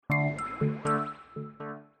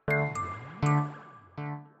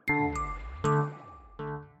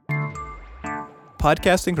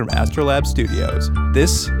Podcasting from Astrolab Studios,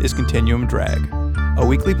 this is Continuum Drag, a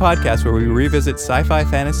weekly podcast where we revisit sci-fi,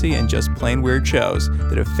 fantasy, and just plain weird shows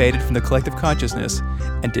that have faded from the collective consciousness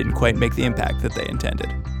and didn't quite make the impact that they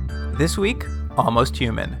intended. This week, Almost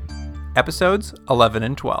Human, episodes 11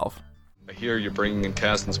 and 12. I hear you're bringing in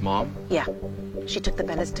Caston's mom? Yeah. She took the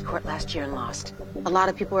Bennetts to court last year and lost. A lot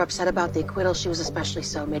of people were upset about the acquittal. She was especially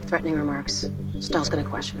so, made threatening remarks. Stell's gonna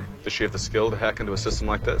question her. Does she have the skill to hack into a system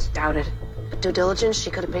like this? Doubt it. But due diligence, she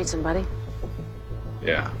could have paid somebody.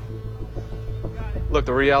 Yeah. Look,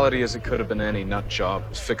 the reality is it could have been any nut job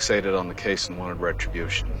who's fixated on the case and wanted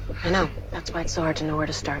retribution. I know. That's why it's so hard to know where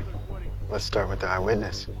to start. Let's start with the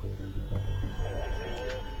eyewitness.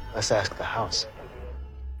 Let's ask the house.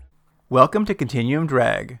 Welcome to Continuum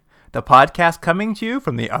Drag, the podcast coming to you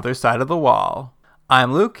from the other side of the wall.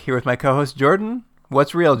 I'm Luke, here with my co-host Jordan.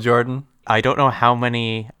 What's real, Jordan? I don't know how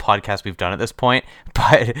many podcasts we've done at this point,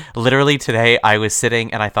 but literally today I was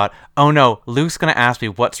sitting and I thought, oh no, Luke's going to ask me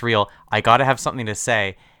what's real. I got to have something to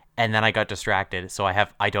say. And then I got distracted. So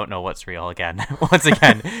I don't know what's real again, once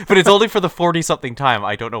again. But it's only for the 40-something time.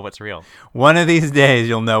 I don't know what's real. One of these days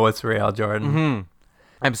you'll know what's real, Jordan. Mm-hmm.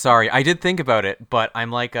 I'm sorry. I did think about it, but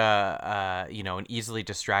I'm like an easily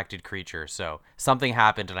distracted creature. So something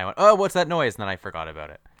happened and I went, oh, what's that noise? And then I forgot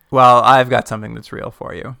about it. Well, I've got something that's real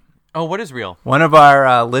for you. Oh, what is real? One of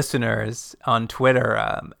our listeners on Twitter,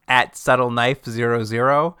 at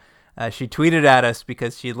SubtleKnife00, she tweeted at us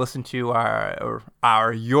because she listened to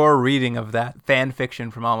your reading of that fan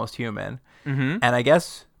fiction from Almost Human. Mm-hmm. And I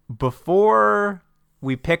guess before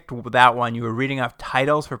we picked that one, you were reading off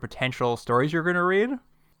titles for potential stories you're going to read.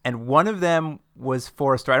 And one of them was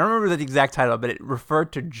for a story. I don't remember the exact title, but it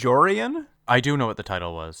referred to Jorian. I do know what the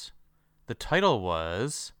title was. The title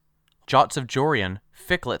was Jots of Jorian,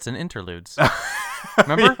 Ficklets and Interludes.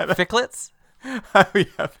 Remember? Yeah, Ficklets? Oh,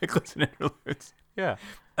 yeah, Ficklets and Interludes. Yeah.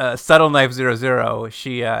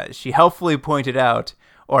 SubtleKnife00, she helpfully pointed out,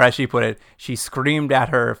 or as she put it, she screamed at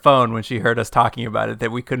her phone when she heard us talking about it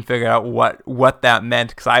that we couldn't figure out what that meant.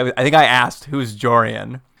 Because I think I asked, who's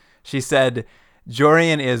Jorian? She said,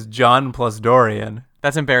 Jorian is John plus Dorian.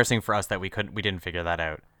 That's embarrassing for us that we didn't figure that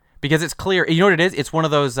out. Because it's clear, you know what it is? It's one of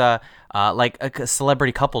those like a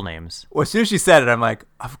celebrity couple names. Well, as soon as she said it, I'm like,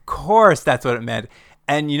 of course that's what it meant.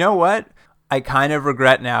 And you know what? I kind of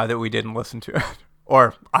regret now that we didn't listen to it.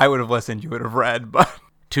 Or I would have listened, you would have read, but...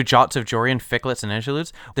 To Jots of Jorian, Ficklets and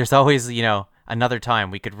Interludes, there's always, another time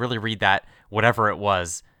we could really read that, whatever it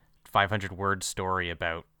was, 500-word story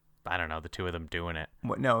about, I don't know, the two of them doing it.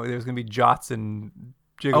 No, there's going to be Jots and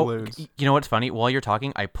Jigaloos. Oh, you know what's funny? While you're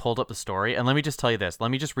talking, I pulled up the story, and let me just tell you this.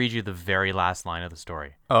 Let me just read you the very last line of the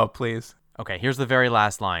story. Oh, please. Okay, here's the very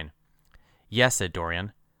last line. Yes, said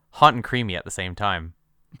Dorian. Hot and creamy at the same time.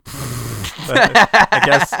 I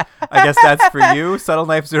guess that's for you,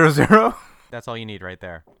 SubtleKnife00. That's all you need right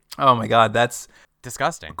there. Oh my God, that's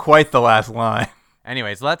disgusting. Quite the last line.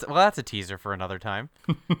 Anyways, that's a teaser for another time.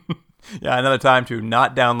 Yeah, another time to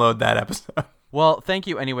not download that episode. Well, thank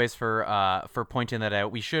you anyways for pointing that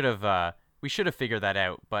out. We should have figured that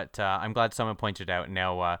out, but I'm glad someone pointed it out.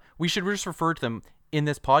 Now we should just refer to them in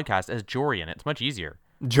this podcast as Jorian. It's much easier.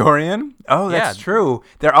 Jorian? Oh, that's true.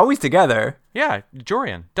 They're always together. Yeah,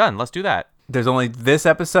 Jorian. Done. Let's do that. There's only this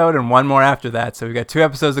episode and one more after that, so we got 2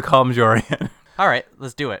 episodes to call him Jorian. All right,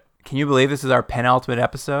 let's do it. Can you believe this is our penultimate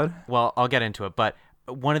episode? Well, I'll get into it, but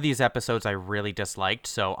one of these episodes I really disliked,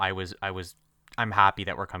 so I'm happy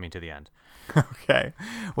that we're coming to the end. Okay.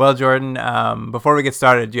 Well, Jordan, before we get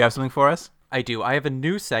started, do you have something for us? I do. I have a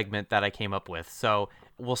new segment that I came up with, so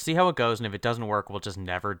we'll see how it goes, and if it doesn't work, we'll just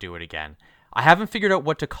never do it again. I haven't figured out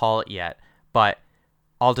what to call it yet, but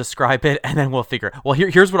I'll describe it and then we'll figure it. Well,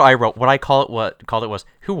 here's what I wrote. What I called it was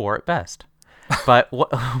Who Wore It Best? But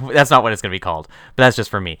that's not what it's going to be called, but that's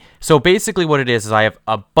just for me. So basically what it is I have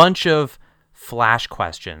a bunch of flash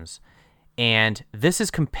questions, and this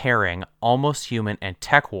is comparing Almost Human and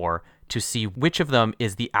Tech War to see which of them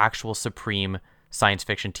is the actual supreme science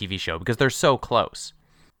fiction TV show, because they're so close.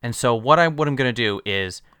 And so what I'm going to do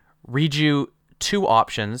is read you 2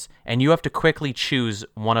 options, and you have to quickly choose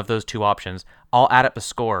one of those 2 options. I'll add up the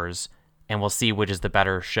scores, and we'll see which is the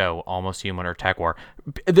better show, Almost Human or Tech War.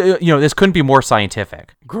 This couldn't be more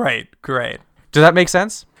scientific. Great. Does that make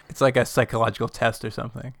sense? It's like a psychological test or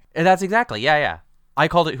something. And that's exactly, yeah. I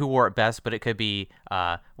called it Who Wore It Best, but it could be,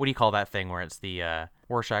 what do you call that thing where it's the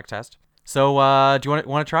Rorschach test? So, do you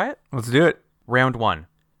want to try it? Let's do it. Round 1.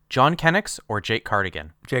 John Kennicks or Jake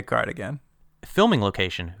Cardigan? Jake Cardigan. Filming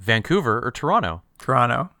location, Vancouver or Toronto?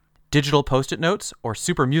 Toronto. Digital Post-it Notes or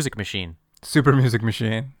Super Music Machine? Super Music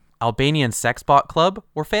Machine. Albanian Sex Bot Club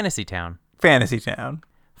or Fantasy Town? Fantasy Town.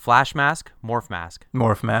 Flash Mask, Morph Mask.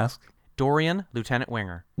 Morph Mask. Dorian, Lieutenant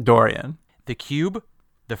Winger. Dorian. The Cube,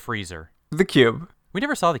 The Freezer. The Cube. We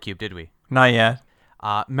never saw The Cube, did we? Not yet.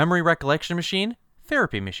 Memory Recollection Machine,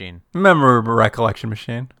 Therapy Machine. Memory Recollection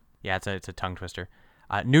Machine. Yeah, it's a tongue twister.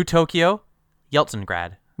 New Tokyo,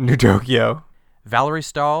 Yeltsingrad. New Tokyo. Valerie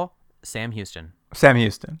Stahl, Sam Houston. Sam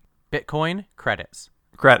Houston. Bitcoin, Credits.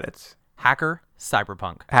 Credits. Hacker,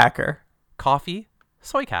 Cyberpunk. Hacker. Coffee,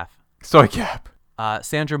 Soycaf. Soycap.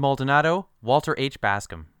 Sandra Maldonado, Walter H.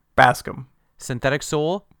 Bascom. Bascom. Synthetic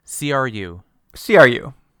Soul, CRU.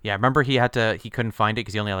 CRU. Yeah, remember he couldn't find it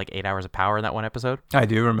because he only had like 8 hours of power in that one episode? I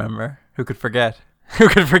do remember. Who could forget? Who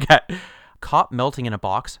could forget? Cop melting in a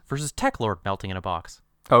box versus Tech Lord melting in a box.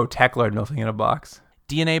 Oh, Tech Lord melting in a box.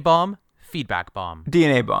 DNA bomb, feedback bomb.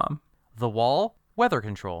 DNA bomb. The Wall, weather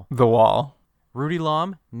control. The Wall. Rudy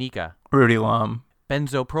Lom, Nika. Rudy Lom.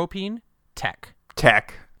 Benzopropene, Tech.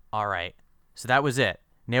 Tech. All right. So that was it.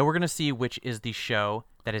 Now we're going to see which is the show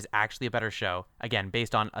that is actually a better show. Again,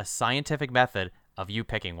 based on a scientific method of you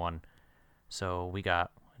picking one. So we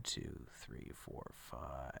got 1, 2, 3, 4,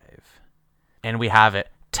 5. And we have it.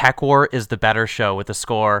 Tech War is the better show with a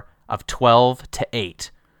score of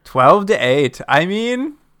 12-8. 12-8. I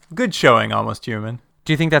mean, good showing, Almost Human.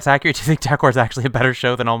 Do you think that's accurate? Do you think Tech War is actually a better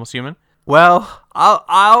show than Almost Human? Well,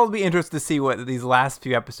 I'll be interested to see what these last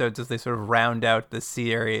few episodes, as they sort of round out the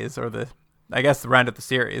series, or round out the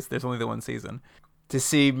series. There's only the one season, to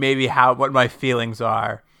see maybe what my feelings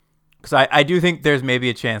are, because I do think there's maybe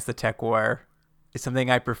a chance that Tech War is something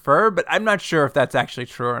I prefer, but I'm not sure if that's actually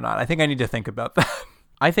true or not. I think I need to think about that.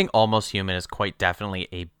 I think Almost Human is quite definitely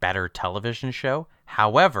a better television show.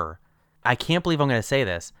 However, I can't believe I'm going to say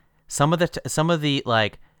this. Some of the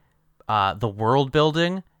like the world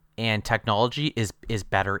building and technology is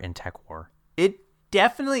better in Tech War. It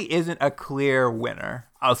definitely isn't a clear winner.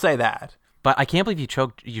 I'll say that. But I can't believe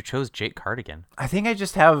you chose Jake Cardigan. I think I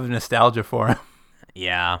just have nostalgia for him.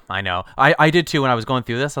 Yeah, I know. I did too when I was going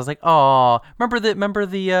through this. I was like, oh,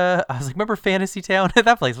 remember Fantasy Town?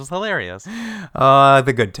 That place was hilarious.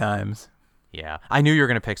 The good times. Yeah. I knew you were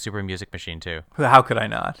going to pick Super Music Machine too. How could I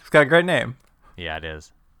not? It's got a great name. Yeah, it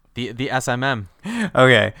is. The SMM.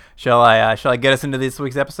 Okay. Shall I get us into this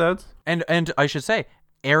week's episodes? And I should say,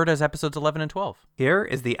 aired as episodes 11 and 12. Here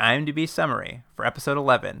is the IMDb summary for episode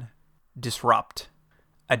 11. Disrupt.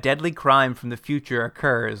 A deadly crime from the future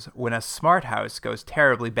occurs when a smart house goes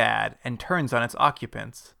terribly bad and turns on its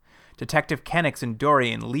occupants. Detective Kennex and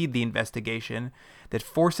Dorian lead the investigation that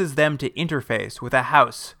forces them to interface with a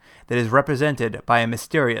house that is represented by a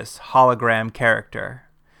mysterious hologram character.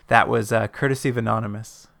 That was courtesy of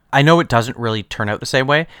Anonymous. I know it doesn't really turn out the same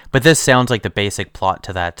way, but this sounds like the basic plot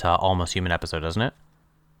to that Almost Human episode, doesn't it?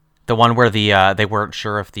 The one where they weren't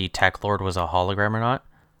sure if the Tech Lord was a hologram or not.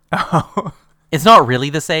 Oh. It's not really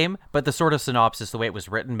the same, but the sort of synopsis, the way it was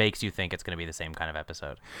written, makes you think it's going to be the same kind of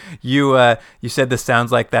episode. You said this sounds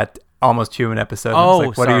like that Almost Human episode. Oh, like,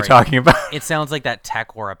 what sorry. are you talking about? It sounds like that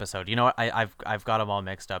Tech War episode. You know what? I've got them all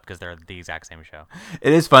mixed up because they're the exact same show.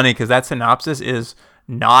 It is funny because that synopsis is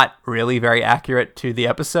not really very accurate to the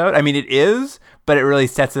episode. I mean, it is, but it really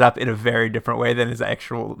sets it up in a very different way than the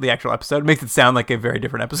actual episode. It makes it sound like a very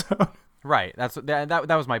different episode. Right. That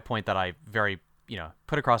was my point that I very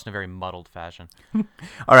put across in a very muddled fashion.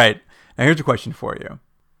 All right. Now here's a question for you.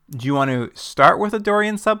 Do you want to start with the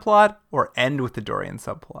Dorian subplot or end with the Dorian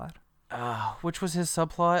subplot? Which was his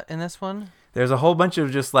subplot in this one? There's a whole bunch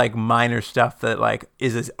of just like minor stuff that like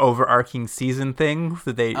is this overarching season thing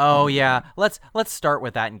that they. Oh yeah. Let's start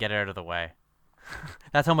with that and get it out of the way.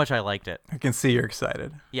 That's how much I liked it. I can see you're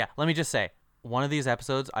excited. Yeah. Let me just say, one of these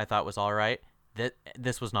episodes I thought was all right.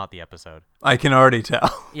 This was not the episode. I can already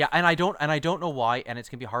tell. Yeah, and I don't know why, and it's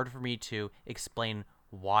gonna be hard for me to explain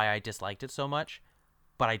why I disliked it so much,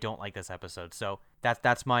 but I don't like this episode. So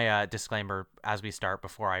that's my disclaimer as we start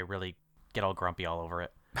before I really get all grumpy all over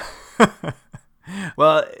it.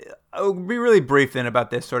 Well, I'll be really brief then about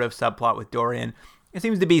this sort of subplot with Dorian. It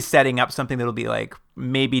seems to be setting up something that'll be like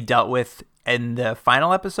maybe dealt with in the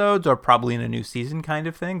final episodes or probably in a new season kind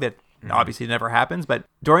of thing that obviously never happens. But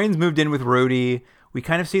Dorian's moved in with Rudy. We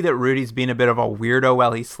kind of see that Rudy's being a bit of a weirdo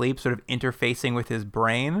while he sleeps, sort of interfacing with his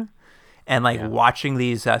brain and watching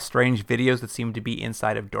these strange videos that seem to be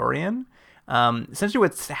inside of Dorian. Essentially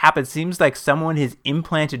what's happened seems like someone has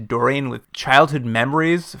implanted Dorian with childhood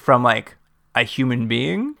memories from like a human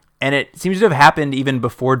being. And it seems to have happened even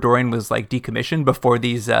before Dorian was like decommissioned, before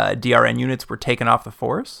these DRN units were taken off the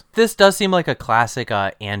force. This does seem like a classic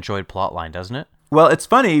Android plotline, doesn't it? Well, it's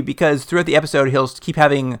funny because throughout the episode, he'll keep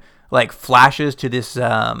having like flashes to this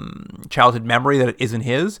childhood memory that isn't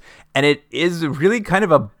his, and it is really kind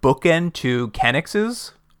of a bookend to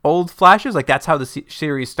Kennick's old flashes. Like that's how the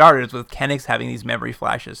series started, is with Kennick having these memory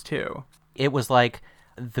flashes too. It was like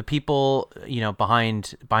the people,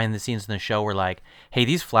 behind the scenes in the show were like, hey,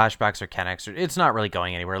 these flashbacks are Kennick's. It's not really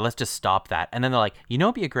going anywhere. Let's just stop that. And then they're like,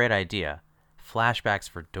 it'd be a great idea. Flashbacks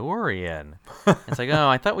for Dorian. It's like, oh,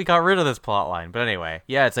 I thought we got rid of this plot line. But anyway,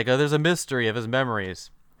 yeah, it's like, oh, there's a mystery of his memories.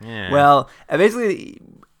 Yeah. Well,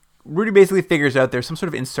 Rudy basically figures out there's some sort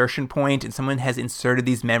of insertion point, and someone has inserted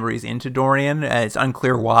these memories into Dorian. It's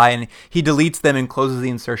unclear why, and he deletes them and closes the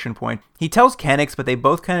insertion point. He tells Kennick, but they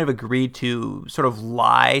both kind of agree to sort of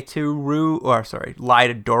lie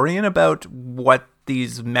to Dorian about what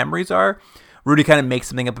these memories are. Rudy kind of makes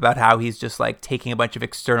something up about how he's just like taking a bunch of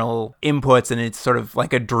external inputs, and it's sort of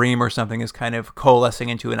like a dream or something is kind of coalescing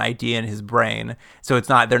into an idea in his brain. So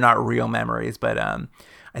they're not real memories, but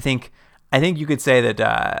I think you could say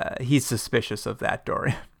that he's suspicious of that,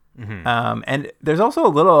 Dorian. Mm-hmm. And there's also a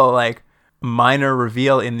little like minor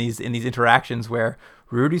reveal in these interactions where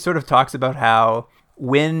Rudy sort of talks about how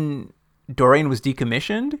when Dorian was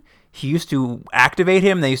decommissioned, he used to activate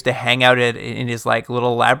him. They used to hang out in his like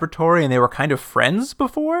little laboratory, and they were kind of friends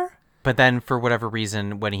before. But then for whatever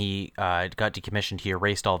reason, when he got decommissioned, he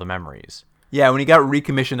erased all the memories. Yeah, when he got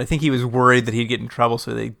recommissioned, I think he was worried that he'd get in trouble,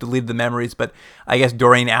 so they deleted the memories. But I guess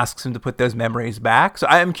Dorian asks him to put those memories back. So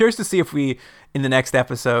I'm curious to see if we, in the next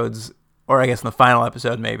episodes, or I guess in the final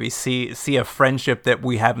episode maybe, see a friendship that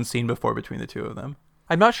we haven't seen before between the two of them.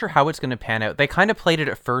 I'm not sure how it's going to pan out. They kind of played it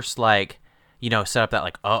at first like, set up that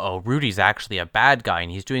like, Rudy's actually a bad guy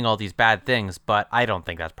and he's doing all these bad things, but I don't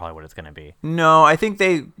think that's probably what it's going to be. No, I think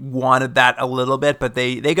they wanted that a little bit, but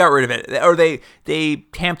they got rid of it, or they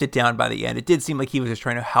tamped it down by the end. It did seem like he was just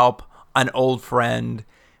trying to help an old friend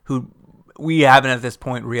who we haven't at this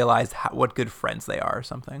point realized what good friends they are or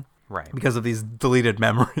something. Right. Because of these deleted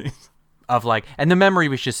memories. And the memory,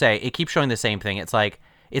 we should say, it keeps showing the same thing. It's like,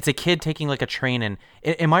 it's a kid taking like a train, and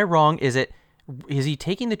am I wrong? Is he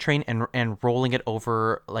taking the train and rolling it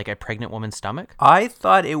over like a pregnant woman's stomach? I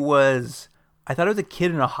thought it was a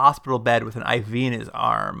kid in a hospital bed with an IV in his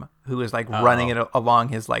arm who was like running it along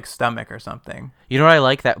his like stomach or something. You know what I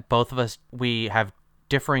like? That both of us, we have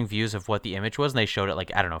differing views of what the image was, and they showed it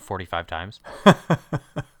like, I don't know, 45 times.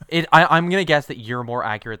 I'm going to guess that you're more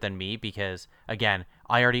accurate than me because, again,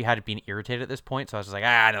 I already had been irritated at this point, so I was just like,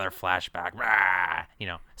 another flashback,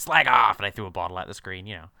 slag off, and I threw a bottle at the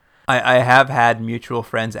screen, I have had mutual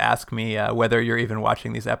friends ask me whether you're even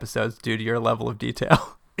watching these episodes due to your level of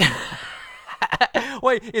detail.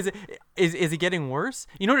 Wait, is it getting worse?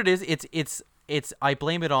 You know what it is? It's I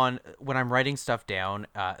blame it on when I'm writing stuff down,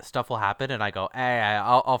 stuff will happen, and I go,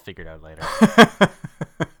 I'll figure it out later.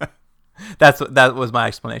 That was my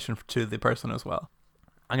explanation to the person as well.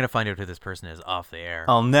 I'm going to find out who this person is off the air.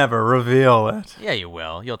 I'll never reveal it. Yeah, you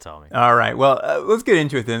will. You'll tell me. All right. Well, let's get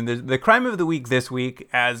into it then. The crime of the week this week,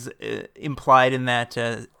 as implied in that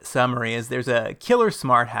summary, is there's a killer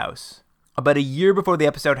smart house. About a year before the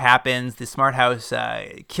episode happens, the smart house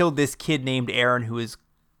killed this kid named Aaron who was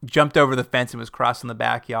jumped over the fence and was crossing the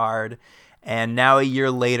backyard. And now a year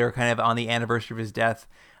later, kind of on the anniversary of his death,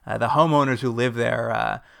 the homeowners who live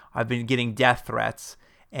there have been getting death threats.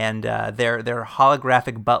 And their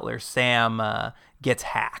holographic butler, Sam, gets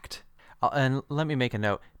hacked. And let me make a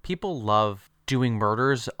note. People love doing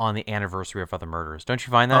murders on the anniversary of other murders. Don't you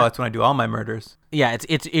find that? Oh, that's when I do all my murders. Yeah,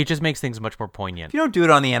 it just makes things much more poignant. If you don't do it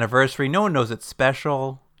on the anniversary, no one knows it's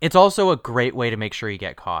special. It's also a great way to make sure you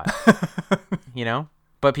get caught.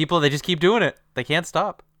 But people, they just keep doing it. They can't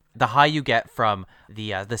stop. The high you get from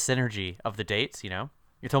the synergy of the dates,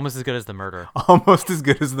 it's almost as good as the murder. Almost as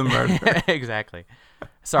good as the murder. Exactly.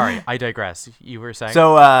 Sorry, I digress. You were saying.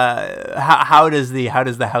 So, how does the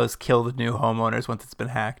house kill the new homeowners once it's been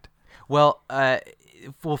hacked? Well,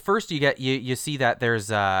 first you see that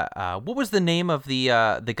there's what was the name of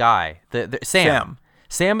the guy? The Sam.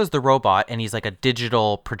 Sam is the robot, and he's like a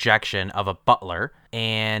digital projection of a butler.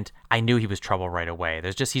 And I knew he was trouble right away.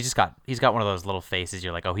 He's got one of those little faces.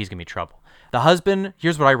 You're like, oh, he's gonna be trouble. The husband.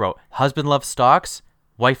 Here's what I wrote: husband loves stocks,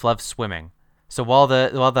 wife loves swimming. So while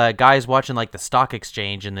the guy's watching like the stock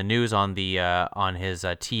exchange and the news on his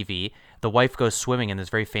TV, the wife goes swimming in this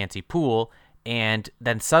very fancy pool, and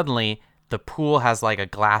then suddenly the pool has like a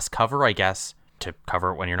glass cover, I guess, to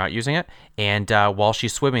cover it when you're not using it. And while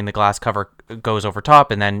she's swimming, the glass cover goes over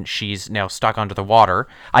top, and then she's now stuck under the water.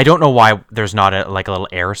 I don't know why there's not a little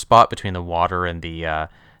air spot between the water and the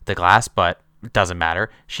glass, but it doesn't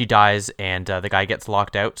matter. She dies, and the guy gets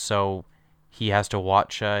locked out. So he has to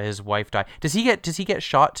watch his wife die. Does he get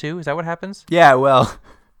shot too? Is that what happens? Yeah, well,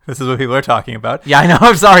 This is what people are talking about. Yeah, I know.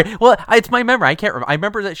 I'm sorry. Well, it's my memory. I can't remember. I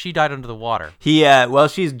remember that she died under the water. While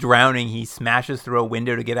she's drowning, he smashes through a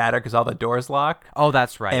window to get at her because all the doors lock. Oh,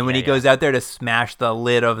 that's right. And when he goes out there to smash the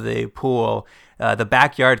lid of the pool, the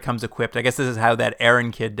backyard comes equipped. I guess this is how that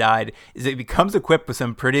Aaron kid died. Is it becomes equipped with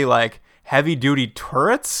some pretty like heavy duty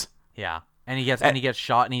turrets? Yeah, and he gets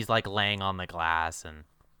shot, and he's like laying on the glass, and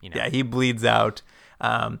Yeah, he bleeds out.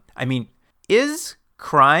 Is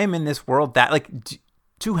crime in this world that like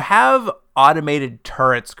to have automated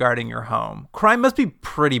turrets guarding your home? Crime must be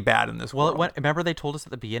pretty bad in this world. Remember they told us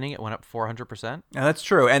at the beginning it went up 400%? Yeah, that's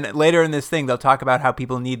true. And later in this thing, they'll talk about how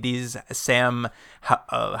people need these SAM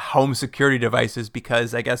home security devices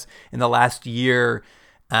because I guess in the last year,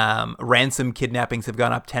 ransom kidnappings have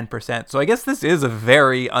gone up 10%. So I guess this is a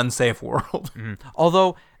very unsafe world. Mm-hmm.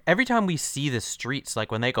 Although every time we see the streets,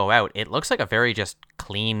 like when they go out, it looks like a very just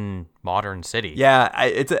clean, modern city. Yeah,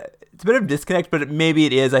 it's a bit of a disconnect, but maybe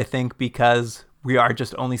it is, I think, because we are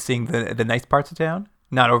just only seeing the nice parts of town,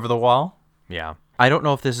 not over the wall. Yeah. I don't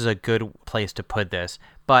know if this is a good place to put this,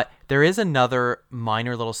 but there is another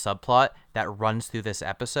minor little subplot that runs through this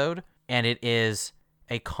episode, and it is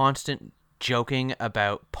a constant joking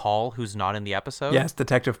about Paul, who's not in the episode. Yes,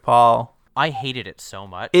 Detective Paul. I hated it so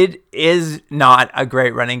much. It is not a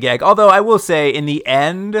great running gag, although I will say in the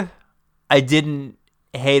end, I didn't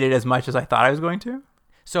hate it as much as I thought I was going to.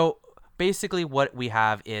 So basically what we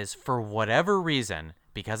have is, for whatever reason,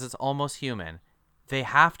 because it's Almost Human, they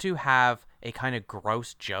have to have a kind of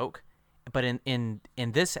gross joke. But in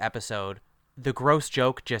this episode, the gross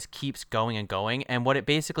joke just keeps going and going. And what it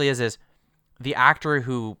basically is the actor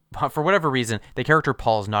who, for whatever reason, the character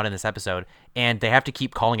Paul's not in this episode, and they have to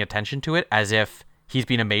keep calling attention to it as if he's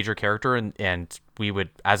been a major character and we would,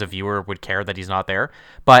 as a viewer, would care that he's not there.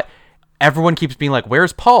 But everyone keeps being like,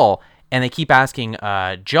 where's Paul? And they keep asking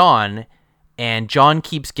John, and John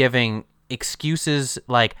keeps giving excuses,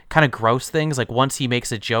 like kind of gross things. Like once he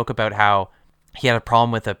makes a joke about how he had a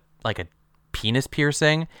problem with a penis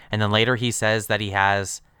piercing, and then later he says that he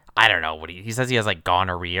has, I don't know what he says, he has like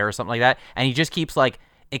gonorrhea or something like that, and he just keeps like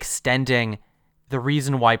extending the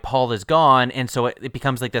reason why Paul is gone, and so it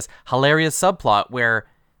becomes like this hilarious subplot where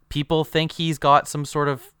people think he's got some sort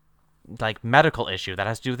of like medical issue that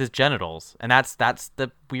has to do with his genitals, and that's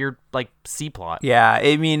the weird like C plot. Yeah,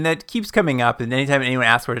 I mean that keeps coming up, and anytime anyone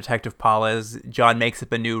asks where Detective Paul is, John makes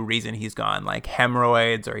up a new reason he's gone, like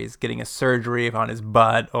hemorrhoids, or he's getting a surgery on his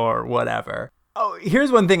butt, or whatever. Oh,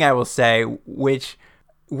 here's one thing I will say, which,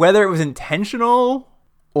 whether it was intentional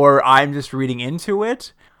or I'm just reading into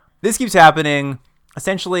it, this keeps happening.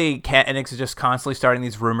 Essentially, Kennex is just constantly starting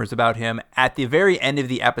these rumors about him. At the very end of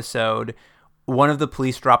the episode, one of the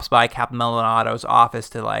police drops by Captain Melanato's office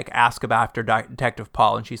to like ask about after Detective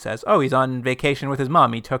Paul, and she says, oh, he's on vacation with his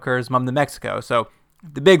mom. He took his mom to Mexico. So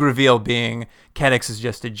the big reveal being Kennex is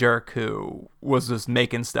just a jerk who was just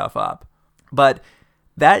making stuff up. But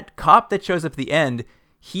that cop that shows up at the end,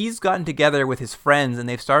 he's gotten together with his friends, and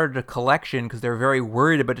they've started a collection because they're very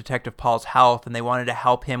worried about Detective Paul's health, and they wanted to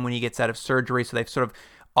help him when he gets out of surgery. So they've sort of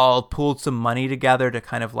all pooled some money together to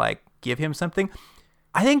kind of like give him something.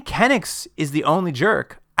 I think Kennex is the only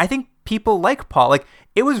jerk. I think people like Paul. Like,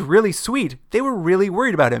 it was really sweet. They were really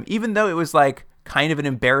worried about him, even though it was like kind of an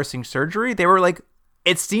embarrassing surgery. They were like,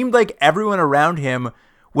 it seemed like everyone around him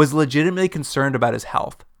was legitimately concerned about his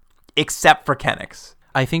health, except for Kennex.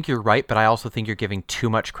 I think you're right, but I also think you're giving too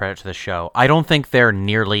much credit to the show. I don't think they're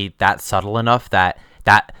nearly that subtle enough that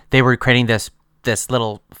they were creating this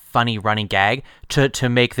little funny running gag to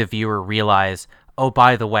make the viewer realize, oh,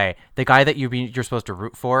 by the way, the guy that you're supposed to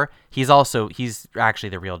root for, he's actually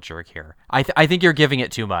the real jerk here. I think you're giving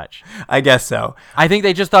it too much. I guess so. I think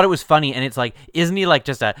they just thought it was funny, and it's like, isn't he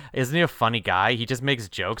a funny guy? He just makes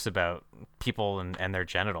jokes about people and their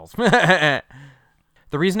genitals.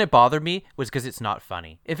 The reason it bothered me was because it's not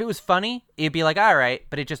funny. If it was funny, it'd be like, all right,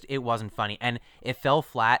 but it wasn't funny. And it fell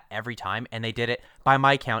flat every time, and they did it, by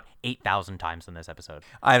my count, 8,000 times in this episode.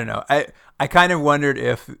 I don't know. I kind of wondered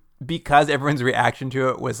if, because everyone's reaction to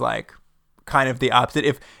it was like kind of the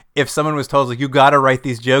opposite, if someone was told, like, you got to write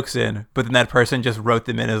these jokes in, but then that person just wrote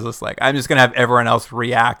them in as just like, I'm just going to have everyone else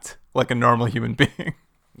react like a normal human being.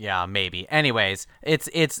 Yeah, maybe. Anyways,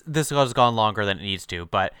 this has gone longer than it needs to,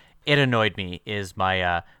 but it annoyed me is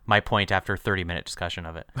my point after 30-minute discussion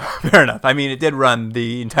of it. Fair enough. I mean, it did run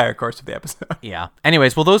the entire course of the episode. Yeah.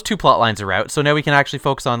 Anyways, well, those two plot lines are out, so now we can actually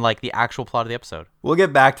focus on like the actual plot of the episode. We'll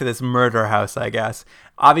get back to this murder house, I guess.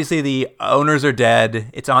 Obviously, the owners are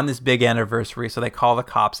dead. It's on this big anniversary, so they call the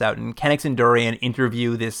cops out, and Kennex and Dorian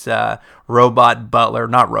interview this holographic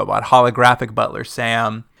butler,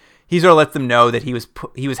 Sam. he sort of lets them know that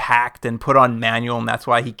he was hacked and put on manual, and that's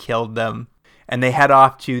why he killed them. And they head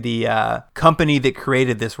off to the company that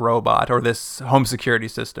created this robot or this home security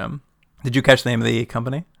system. Did you catch the name of the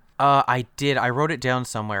company? I did. I wrote it down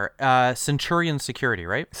somewhere. Centurion Security,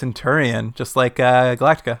 right? Centurion, just like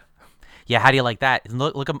Galactica. Yeah, how do you like that?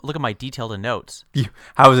 Look at my detailed notes.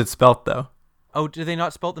 How is it spelt, though? Oh, do they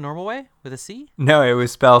not spell it the normal way with a C? No, it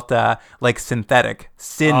was spelt like synthetic.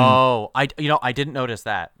 Oh, I didn't notice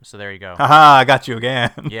that. So there you go. Haha, I got you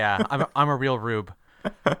again. Yeah, I'm a real rube.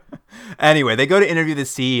 Anyway, they go to interview the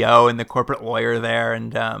CEO and the corporate lawyer there,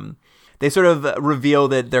 and they sort of reveal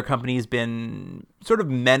that their company's been sort of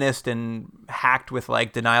menaced and hacked with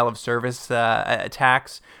like denial of service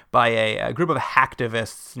attacks by a group of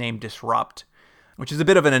hacktivists named Disrupt, which is a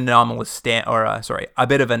bit of an anonymous stand-in.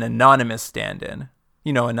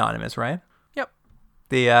 You know Anonymous, right? Yep.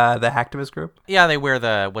 The hacktivist group? Yeah, they wear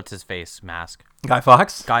the what's his face mask. Guy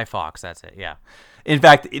Fawkes? Guy Fawkes, that's it. Yeah. In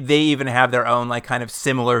fact, they even have their own like kind of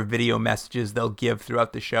similar video messages they'll give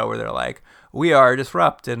throughout the show where they're like, "We are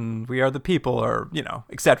Disrupt and we are the people," or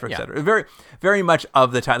et cetera, et cetera. Very, very much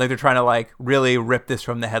of the time, like they're trying to like really rip this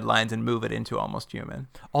from the headlines and move it into Almost Human.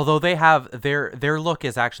 Although they have their look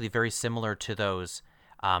is actually very similar to those.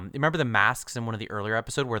 Remember the masks in one of the earlier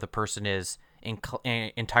episodes where the person is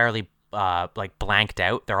entirely like blanked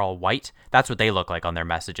out? They're all white. That's what they look like on their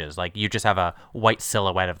messages. Like you just have a white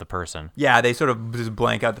silhouette of the person. Yeah, they sort of just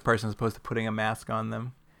blank out the person as opposed to putting a mask on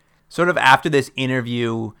them. Sort of after this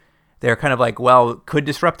interview, they're kind of like, well, could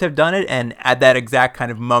Disrupt have done it? And at that exact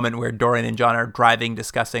kind of moment where Dorian and John are driving,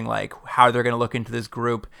 discussing like how they're going to look into this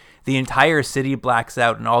group, the entire city blacks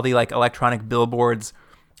out and all the like electronic billboards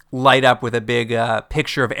light up with a big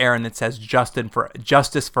picture of Aaron that says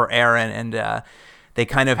Justice for Aaron. And they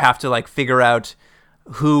kind of have to like figure out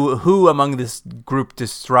who among this group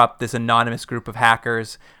Disrupt, this anonymous group of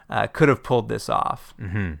hackers, could have pulled this off.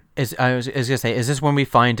 Mm-hmm. I was going to say, is this when we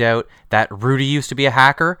find out that Rudy used to be a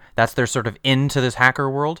hacker? That's their sort of into this hacker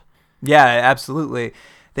world? Yeah, absolutely.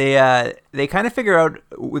 They kind of figure out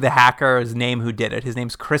the hacker's name who did it. His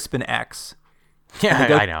name's Crispin X.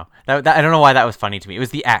 Yeah, I know. I don't know why that was funny to me. It was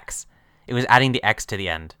the X. It was adding the X to the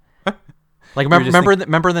end. Like remember in the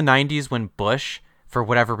 90s when Bush, for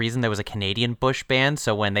whatever reason, there was a Canadian Bush band,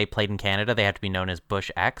 so when they played in Canada, they had to be known as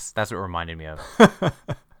Bush X. That's what it reminded me of.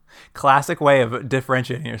 Classic way of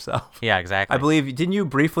differentiating yourself. Yeah, exactly. I believe, didn't you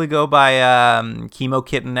briefly go by Chemo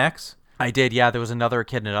Kitten X? I did, yeah. There was another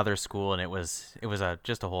kid in another school, and it was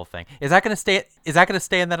just a whole thing. Is that gonna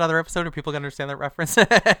stay in that other episode? Are people gonna understand that reference?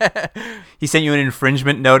 He sent you an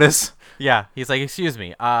infringement notice. Yeah, he's like, excuse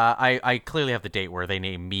me, I clearly have the date where they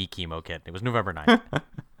named me Chemo Kitten. It was November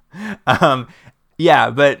 9th.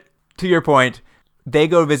 Yeah, but to your point, they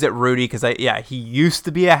go visit Rudy because he used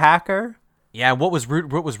to be a hacker. Yeah, what was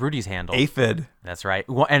Rudy's handle? Aphid. That's right.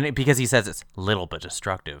 Well, and because he says it's little but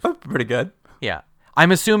destructive. Oh, pretty good. Yeah.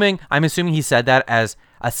 I'm assuming he said that as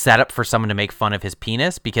a setup for someone to make fun of his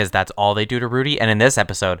penis because that's all they do to Rudy. And in this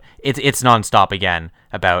episode, it's nonstop again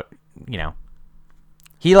about,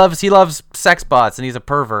 he loves sex bots and he's a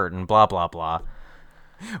pervert and blah blah blah.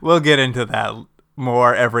 We'll get into that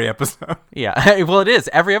more every episode. Yeah. Well, it is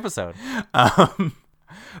every episode.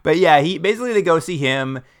 But yeah, they go see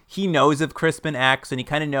him. He knows of Crispin X, and he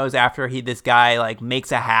kind of knows after this guy like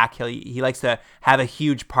makes a hack, he likes to have a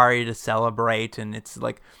huge party to celebrate, and it's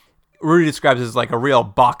like Rudy describes it as like a real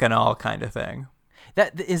bacchanal kind of thing.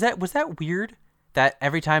 Was that weird? That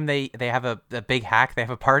every time they have a big hack, they have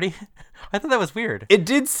a party? I thought that was weird. It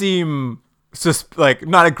did seem like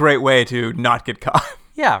not a great way to not get caught.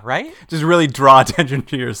 Yeah, right? Just really draw attention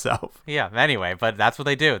to yourself. Yeah, anyway, but that's what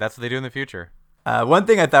they do. That's what they do in the future. One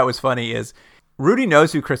thing I thought was funny is Rudy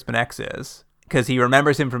knows who Crispin X is because he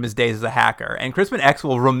remembers him from his days as a hacker, and Crispin X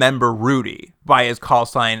will remember Rudy by his call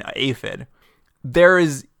sign Aphid. There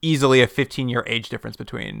is easily a 15-year age difference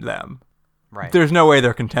between them. Right. There's no way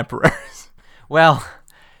they're contemporaries. Well,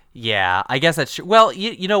 yeah, I guess that's true. Well,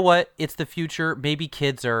 you know what? It's the future. Maybe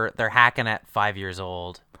kids they're hacking at 5 years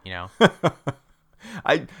old, You're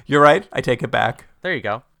right. I take it back. There you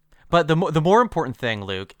go. But the more important thing,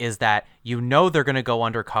 Luke, is that they're going to go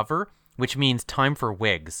undercover, which means time for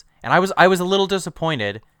wigs. And I was a little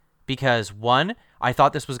disappointed because, one, I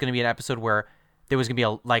thought this was going to be an episode where there was going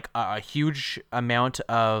to be a huge amount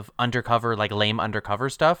of undercover, like lame undercover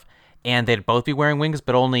stuff, and they'd both be wearing wigs,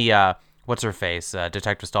 but only what's her face,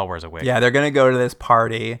 Detective Stahl wears a wig. Yeah, they're going to go to this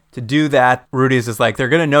party. To do that, Rudy's just like, they're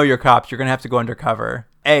going to know you're cops. You're going to have to go undercover.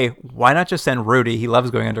 A, why not just send Rudy? He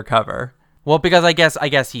loves going undercover. Well, because I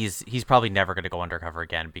guess he's probably never going to go undercover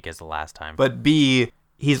again because the last time. But B,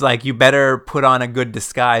 he's like, you better put on a good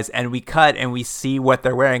disguise. And we cut and we see what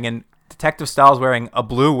they're wearing. And Detective Stahl's wearing a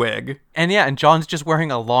blue wig. And yeah, and John's just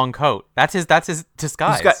wearing a long coat. That's his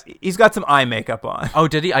disguise. He's got some eye makeup on. Oh,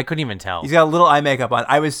 did he? I couldn't even tell. He's got a little eye makeup on.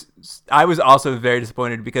 I was also very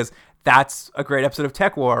disappointed because that's a great episode of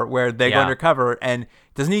Tech War where they go undercover, and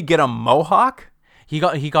doesn't he get a mohawk? He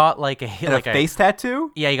got like a face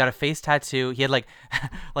tattoo. Yeah, he got a face tattoo. He had like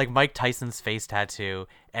Mike Tyson's face tattoo,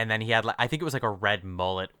 and then he had I think it was like a red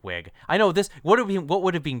mullet wig. I know this. What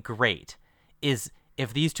would have been great is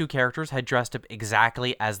if these two characters had dressed up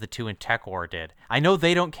exactly as the two in Tech War did. I know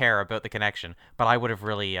they don't care about the connection, but I would have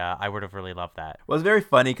really loved that. Well, it's very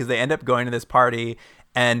funny because they end up going to this party,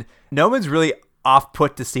 and no one's really off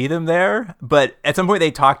put to see them there. But at some point,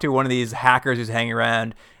 they talk to one of these hackers who's hanging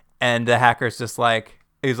around, and the hacker's just like,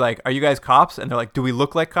 he's like, "Are you guys cops?" And they're like, "Do we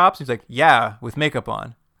look like cops?" He's like, "Yeah, with makeup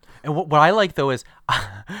on." And what I like though is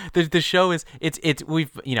the show is it's we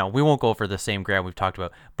won't go over the same ground we've talked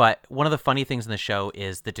about, but one of the funny things in the show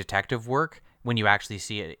is the detective work when you actually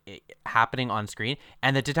see it happening on screen.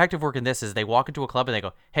 And the detective work in this is they walk into a club and they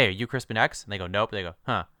go, "Hey, are you Crispin X?" And they go, "Nope." They go,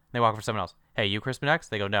 "Huh." And they walk for someone else. "Hey, you Crispin X?"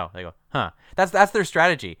 They go, "No." They go, "Huh." That's their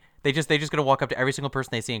strategy. They just gonna walk up to every single person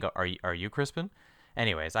they see and go, "Are you Crispin?"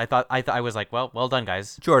 Anyways, I was like, well done,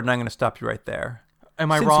 guys. Jordan, I'm gonna stop you right there.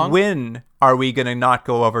 Am I wrong? Since when are we going to not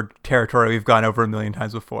go over territory we've gone over a million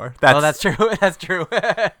times before? That's true. That's true.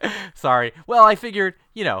 Sorry. Well, I figured,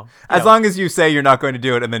 as long as you say you're not going to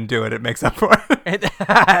do it and then do it, it makes up for it.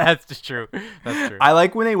 That's just true. That's true. I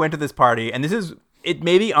like when they went to this party, and it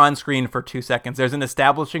may be on screen for 2 seconds. There's an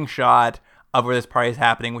establishing shot of where this party is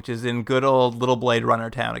happening, which is in good old Little Blade Runner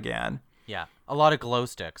town again. Yeah. A lot of glow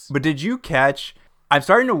sticks. But did you catch... I'm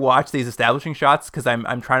starting to watch these establishing shots because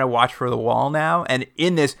I'm trying to watch for the wall now. And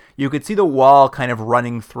in this, you could see the wall kind of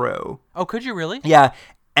running through. Oh, could you really? Yeah.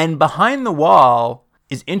 And behind the wall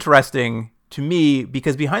is interesting to me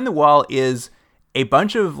because behind the wall is a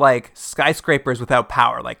bunch of like skyscrapers without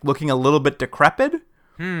power, like looking a little bit decrepit.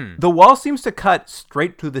 The wall seems to cut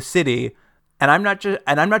straight to the city. And I'm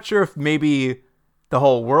not sure if maybe the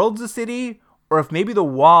whole world's a city or if maybe the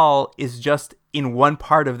wall is just in one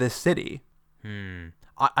part of this city.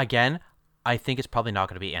 Again, I think it's probably not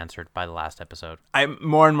going to be answered by the last episode. I'm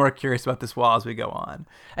more and more curious about this wall as we go on.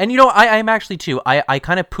 And I'm actually too. I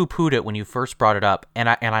kind of poo-pooed it when you first brought it up, and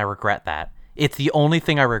I regret that. It's the only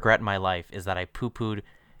thing I regret in my life is that I poo-pooed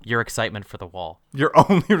your excitement for the wall. Your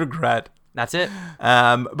only regret. That's it.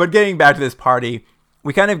 But getting back to this party,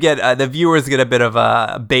 we kind of get the viewers get a bit of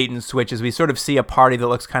a bait and switch as we sort of see a party that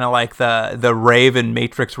looks kind of like the rave in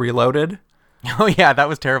Matrix Reloaded. Oh yeah, that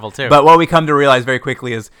was terrible too. But what we come to realize very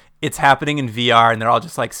quickly is it's happening in VR, and they're all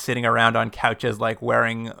just like sitting around on couches, like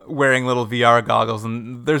wearing little VR goggles,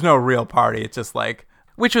 and there's no real party. It's just like,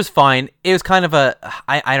 which was fine. It was kind of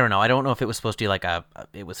I don't know. I don't know if it was supposed to be like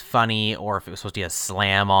it was funny or if it was supposed to be a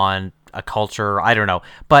slam on a culture. I don't know.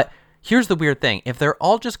 But here's the weird thing: if they're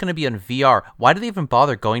all just going to be in VR, why do they even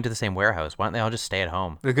bother going to the same warehouse? Why don't they all just stay at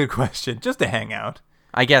home? A good question. Just to hang out.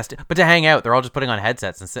 I guess, but to hang out, they're all just putting on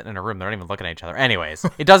headsets and sitting in a room. They're not even looking at each other. Anyways,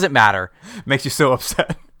 it doesn't matter. Makes you so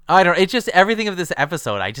upset. I don't. It's just everything of this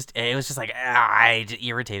episode. It was just like it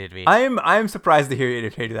irritated me. I am surprised to hear it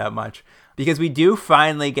irritate you that much because we do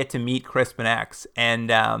finally get to meet Crispin X.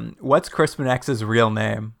 And what's Crispin X's real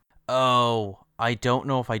name? Oh, I don't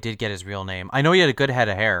know if I did get his real name. I know he had a good head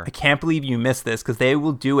of hair. I can't believe you missed this because they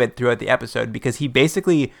will do it throughout the episode because he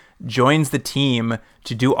basically joins the team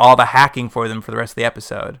to do all the hacking for them for the rest of the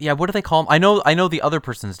episode. Yeah, what do they call him? I know the other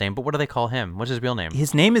person's name, but what do they call him? What's his real name?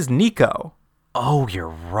 His name is Nico. Oh, you're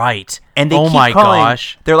right. And they keep calling,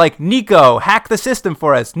 gosh. They're like, Nico, hack the system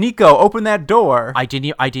for us. Nico, open that door. I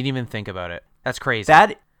didn't even think about it. That's crazy.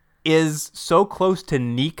 That is so close to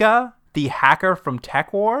Nika, the hacker from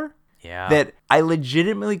Tech War. Yeah. That I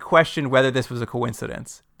legitimately questioned whether this was a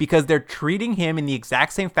coincidence because they're treating him in the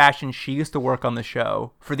exact same fashion she used to work on the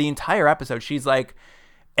show for the entire episode. She's like,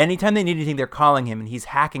 anytime they need anything, they're calling him and he's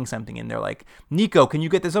hacking something. And they're like, Nico, can you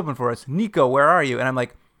get this open for us? Nico, where are you? And I'm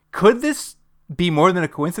like, could this be more than a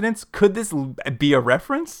coincidence? Could this be a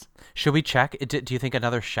reference? Should we check? Do you think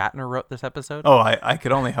another Shatner wrote this episode? Oh, I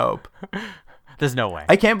could only hope. There's no way.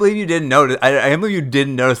 I can't believe you didn't notice. I can't believe you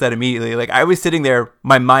didn't notice that immediately. Like I was sitting there,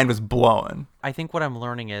 my mind was blown. I think what I'm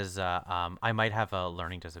learning is I might have a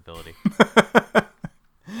learning disability.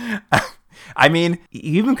 I mean, he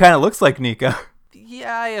even kind of looks like Nika.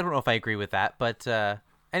 Yeah, I don't know if I agree with that, but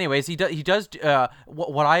anyways, he does.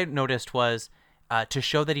 What I noticed was to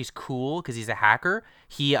show that he's cool because he's a hacker.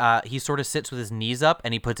 He sort of sits with his knees up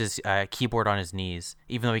and he puts his keyboard on his knees,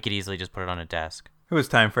 even though he could easily just put it on a desk. It was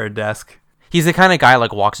time for a desk. He's the kind of guy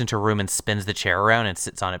like walks into a room and spins the chair around and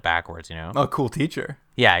sits on it backwards, you know? Oh, cool teacher.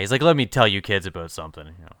 Yeah, he's like, let me tell you kids about something.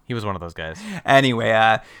 You know, he was one of those guys.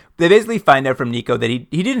 Anyway, they basically find out from Nico that he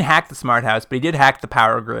didn't hack the smart house, but he did hack the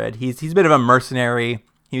power grid. He's a bit of a mercenary.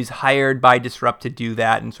 He was hired by Disrupt to do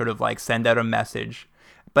that and sort of like send out a message.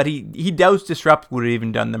 But he doubts Disrupt would have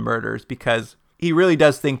even done the murders because he really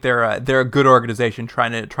does think they're a good organization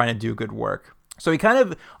trying to do good work. So he kind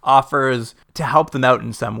of offers to help them out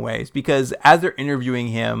in some ways because as they're interviewing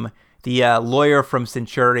him, the lawyer from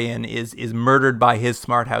Centurion is murdered by his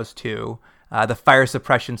smart house too. The fire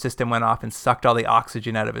suppression system went off and sucked all the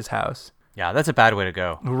oxygen out of his house. Yeah, that's a bad way to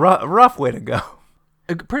go. Rough way to go.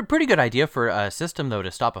 A pretty good idea for a system, though, to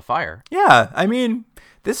stop a fire. Yeah, I mean,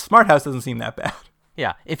 this smart house doesn't seem that bad.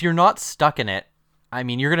 Yeah, if you're not stuck in it, I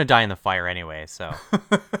mean, you're gonna die in the fire anyway. So,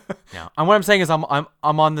 yeah. And what I'm saying is, I'm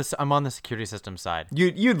on the security system side.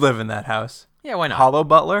 You'd live in that house. Yeah, why not? Hollow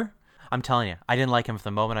Butler. I'm telling you, I didn't like him from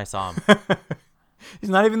the moment I saw him. He's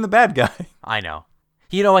not even the bad guy. I know.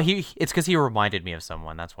 You know what? It's because he reminded me of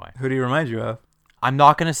someone. That's why. Who do he remind you of? I'm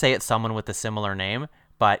not gonna say it's someone with a similar name,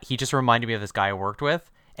 but he just reminded me of this guy I worked with.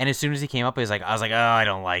 And as soon as he came up, I was like, oh, I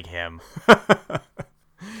don't like him.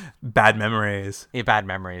 Bad memories. Yeah, bad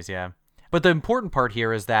memories, yeah. But the important part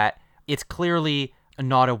here is that it's clearly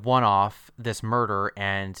not a one-off, this murder,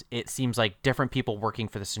 and it seems like different people working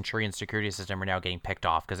for the Centurion security system are now getting picked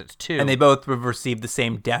off because it's two. And they both have received the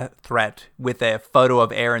same death threat with a photo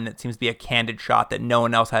of Aaron that seems to be a candid shot that no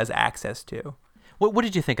one else has access to. What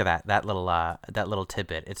did you think of that little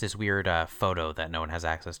tidbit? It's this weird photo that no one has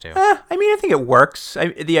access to. I mean, I think it works.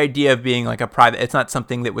 The idea of being like a private, it's not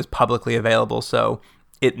something that was publicly available, so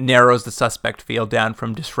it narrows the suspect field down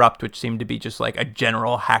from Disrupt, which seemed to be just like a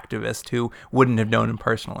general hacktivist who wouldn't have known him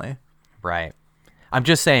personally. Right. I'm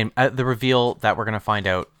just saying, the reveal that we're going to find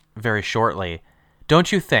out very shortly,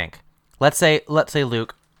 don't you think, let's say,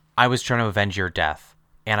 Luke, I was trying to avenge your death,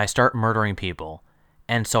 and I start murdering people.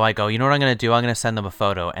 And so I go, you know what I'm going to do? I'm going to send them a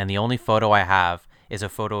photo. And the only photo I have is a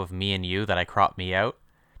photo of me and you that I crop me out.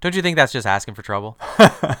 Don't you think that's just asking for trouble?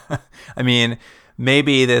 I mean,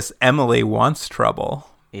 maybe this Emily wants trouble.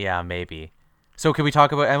 Yeah, maybe. So can we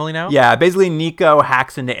talk about Emily now? Yeah, basically Nico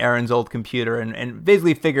hacks into Aaron's old computer and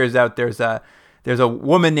basically figures out there's a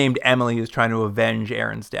woman named Emily who's trying to avenge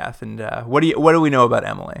Aaron's death. And what do we know about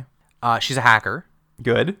Emily? She's a hacker.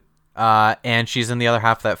 Good. And she's in the other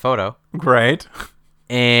half of that photo. Great.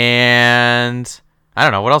 And I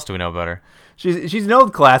don't know. What else do we know about her? She's an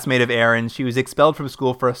old classmate of Aaron's. She was expelled from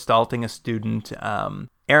school for assaulting a student.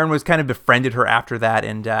 Aaron was kind of befriended her after that,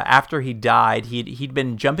 and after he died, he'd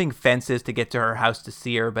been jumping fences to get to her house to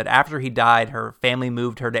see her, but after he died, her family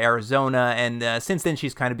moved her to Arizona, and since then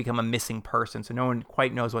she's kind of become a missing person, so no one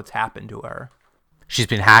quite knows what's happened to her. She's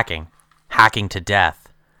been hacking to death.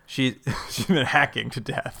 She's been hacking to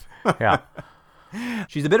death. Yeah.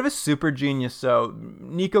 She's a bit of a super genius, so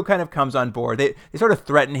Nico kind of comes on board. They sort of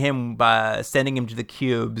threaten him by sending him to the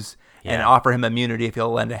cubes and offer him immunity if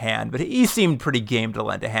he'll lend a hand. But he seemed pretty game to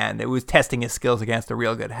lend a hand. It was testing his skills against a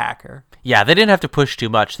real good hacker. Yeah, they didn't have to push too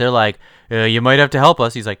much. They're like, you might have to help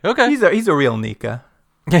us. He's like, okay. He's a real Nika.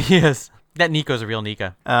 Yeah, he is. That Nico's a real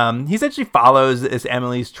Nika. He essentially follows this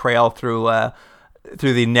Emily's trail through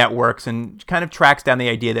the networks and kind of tracks down the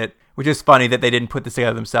idea that, which is funny that they didn't put this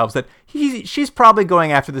together themselves, that she's probably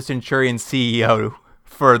going after the Centurion CEO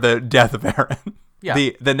for the death of Aaron.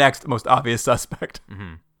 Yeah. The next most obvious suspect.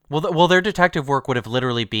 Mm-hmm. Well, their detective work would have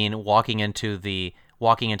literally been walking into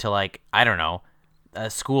like, I don't know, a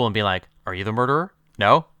school and be like, are you the murderer?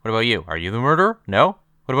 No? What about you? Are you the murderer? No?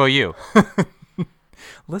 What about you?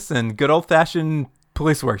 Listen, good old-fashioned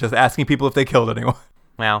police work, just asking people if they killed anyone.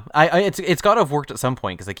 Well, it's got to have worked at some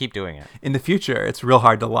point because they keep doing it. In the future, it's real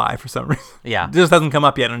hard to lie for some reason. Yeah. It just hasn't come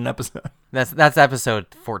up yet in an episode. That's episode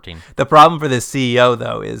 14. The problem for this CEO,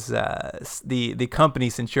 though, is the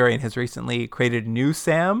company Centurion has recently created new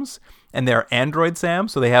SAMs, and they're Android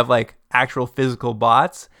SAMs, so they have like actual physical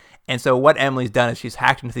bots. And so what Emily's done is she's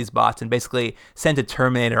hacked into these bots and basically sent a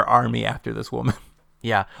Terminator army after this woman.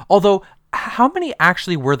 Yeah. Although, how many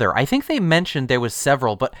actually were there? I think they mentioned there was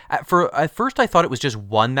several, but at first I thought it was just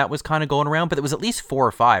one that was kind of going around, but it was at least 4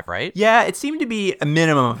 or 5, right? Yeah, it seemed to be a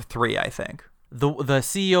minimum of 3, I think. The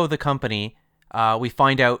CEO of the company, we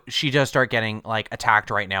find out she does start getting like attacked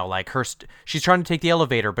right now. Like she's trying to take the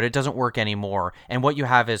elevator, but it doesn't work anymore. And what you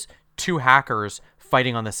have is 2 hackers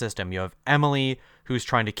fighting on the system. You have Emily, who's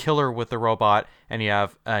trying to kill her with the robot, and you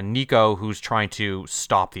have Nico, who's trying to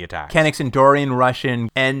stop the attack. Kenix and Dorian rush in,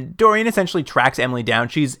 and Dorian essentially tracks Emily down.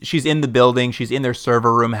 She's in the building. She's in their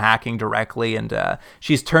server room hacking directly, and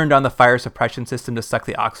she's turned on the fire suppression system to suck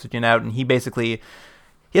the oxygen out, and he basically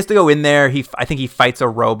he has to go in there. I think he fights a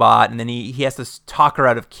robot, and then he has to talk her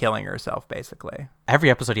out of killing herself, basically. Every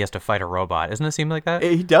episode he has to fight a robot. Doesn't it seem like that?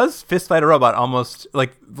 He does fist fight a robot almost,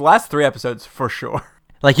 like, the last 3 episodes for sure.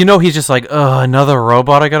 Like, he's just like, another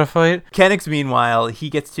robot I gotta fight? Kennex, meanwhile, he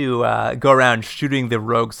gets to go around shooting the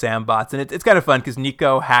rogue Sambots, and it's kind of fun because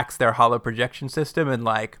Nico hacks their hollow projection system and,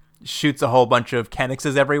 like, shoots a whole bunch of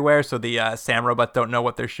Kennexes everywhere so the Sam robots don't know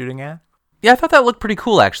what they're shooting at. Yeah, I thought that looked pretty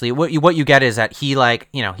cool, actually. What you get is that he, like,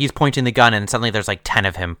 he's pointing the gun, and suddenly there's, like, 10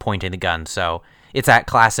 of him pointing the gun. So it's that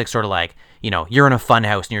classic sort of, like, you're in a fun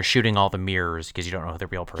house, and you're shooting all the mirrors because you don't know who the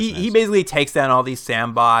real person is. He basically takes down all these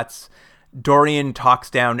Sambots. Dorian talks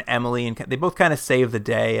down Emily, and they both kind of save the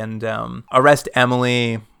day and arrest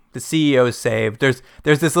Emily. The CEO is saved. There's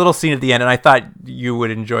this little scene at the end, and I thought you would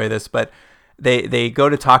enjoy this, but they go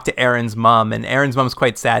to talk to Aaron's mom, and Aaron's mom's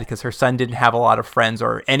quite sad because her son didn't have a lot of friends,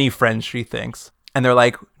 or any friends, she thinks. And they're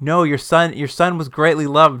like, no, your son was greatly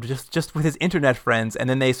loved just with his internet friends. And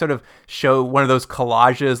then they sort of show one of those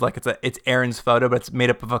collages, like it's Aaron's photo, but it's made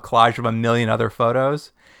up of a collage of a million other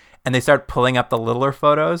photos. And they start pulling up the littler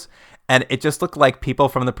photos, and it just looked like people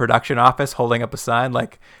from the production office holding up a sign,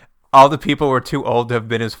 like all the people were too old to have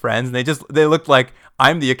been his friends, and they looked like,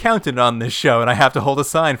 I'm the accountant on this show, and I have to hold a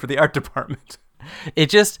sign for the art department. It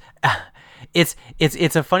just, it's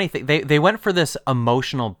a funny thing. They went for this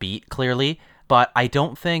emotional beat, clearly, but I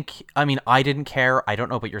don't think, I didn't care. I don't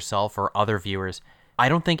know about yourself or other viewers. I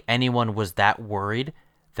don't think anyone was that worried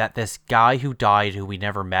that this guy who died, who we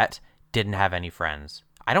never met, didn't have any friends.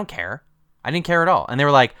 I don't care. I didn't care at all. And they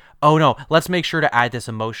were like, oh no, let's make sure to add this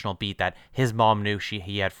emotional beat that his mom knew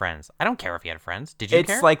he had friends. I don't care if he had friends. Did you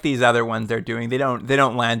care? It's like these other ones they're doing. They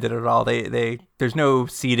don't land it at all. There's no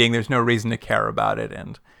seeding. There's no reason to care about it.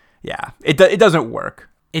 And yeah, it doesn't work.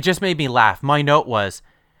 It just made me laugh. My note was,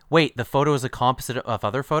 wait, the photo is a composite of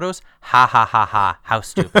other photos? Ha ha ha ha. How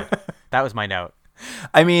stupid. That was my note.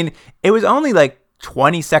 It was only like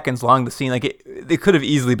 20 seconds long, the scene. Like it could have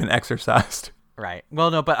easily been exercised. Right. Well,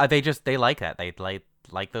 no, but they like that. They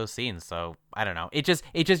like those scenes. So I don't know. It just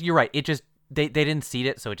you're right. It just they didn't seed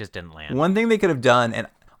it, so it just didn't land. One thing they could have done, and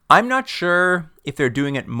I'm not sure if they're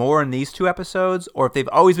doing it more in these 2 episodes or if they've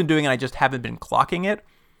always been doing it, I just haven't been clocking it.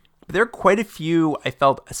 But there are quite a few, I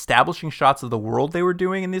felt, establishing shots of the world they were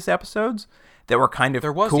doing in these episodes that were kind of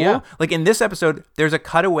cool. Yeah. Like in this episode, there's a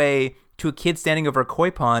cutaway to a kid standing over a koi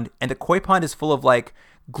pond, and the koi pond is full of like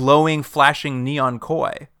glowing, flashing neon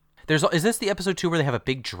koi. Is this the episode 2 where they have a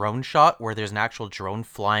big drone shot where there's an actual drone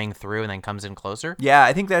flying through and then comes in closer? Yeah,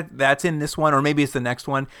 I think that's in this one, or maybe it's the next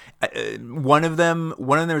one. One of them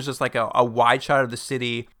is just like a wide shot of the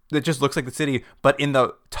city that just looks like the city, but in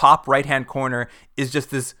the top right-hand corner is just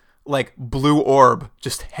this like blue orb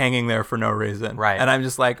just hanging there for no reason. Right. And I'm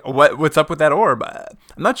just like, what's up with that orb?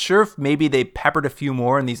 I'm not sure if maybe they peppered a few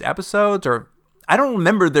more in these episodes, or I don't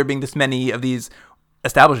remember there being this many of these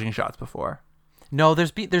establishing shots before. No,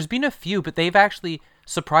 there's been a few, but they've actually,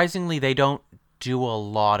 surprisingly, they don't do a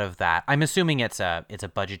lot of that. I'm assuming it's a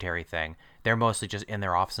budgetary thing. They're mostly just in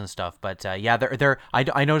their office and stuff. But yeah,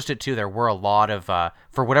 I noticed it too. There were a lot of,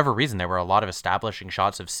 for whatever reason, there were a lot of establishing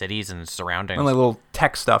shots of cities and surroundings. And like little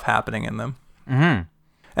tech stuff happening in them. Mm-hmm.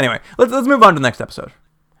 Anyway, let's move on to the next episode.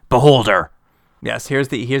 Beholder. Yes, here's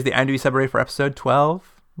the IMDb summary for episode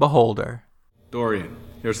 12, Beholder. Dorian,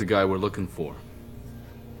 here's the guy we're looking for.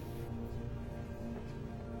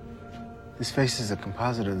 This face is a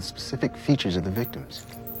composite of the specific features of the victims.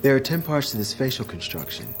 There are 10 parts to this facial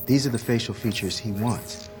construction. These are the facial features he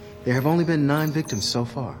wants. There have only been 9 victims so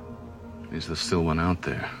far. Is there still one out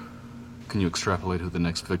there? Can you extrapolate who the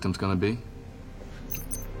next victim's gonna be?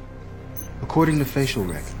 According to facial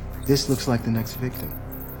rec, this looks like the next victim.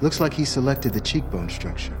 Looks like he selected the cheekbone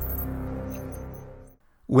structure.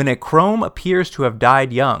 When a chrome appears to have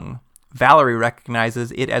died young, Valerie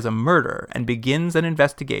recognizes it as a murder and begins an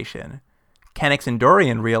investigation. Kennex and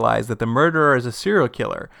Dorian realize that the murderer is a serial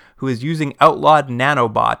killer who is using outlawed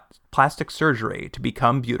nanobot plastic surgery to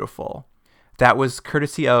become beautiful. That was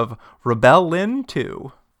courtesy of Rebel Lynn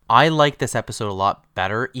 2. I like this episode a lot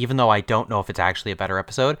better, even though I don't know if it's actually a better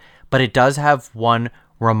episode, but it does have one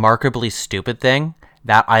remarkably stupid thing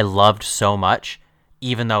that I loved so much,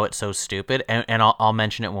 even though it's so stupid, and I'll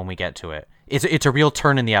mention it when we get to it. It's a real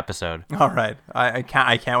turn in the episode. All right. I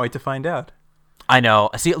can't wait to find out. I know.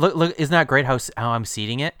 See, look, isn't that great how I'm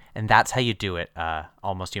seeding it? And that's how you do it,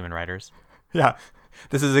 Almost Human writers. Yeah.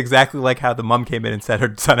 This is exactly like how the mom came in and said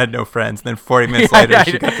her son had no friends, and then 40 minutes later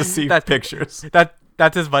she got to see pictures.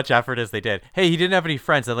 That's as much effort as they did. Hey, he didn't have any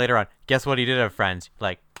friends, and later on, guess what? He did have friends.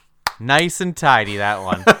 Like, nice and tidy, that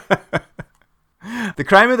one. The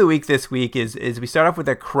crime of the week this week is we start off with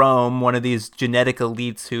a Chrome, one of these genetic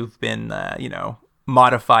elites who've been,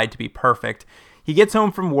 modified to be perfect. He gets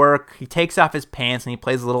home from work, he takes off his pants, and he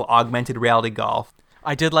plays a little augmented reality golf.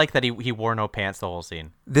 I did like that he wore no pants the whole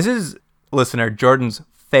scene. This is, listener, Jordan's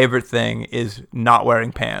favorite thing is not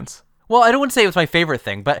wearing pants. Well, I don't want to say it was my favorite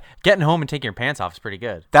thing, but getting home and taking your pants off is pretty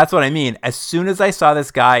good. That's what I mean. As soon as I saw this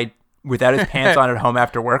guy without his pants on at home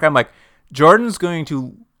after work, I'm like, Jordan's going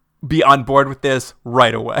to be on board with this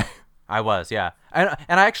right away. I was, yeah. And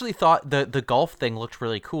I actually thought the golf thing looked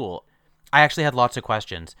really cool. I actually had lots of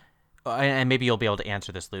questions. And maybe you'll be able to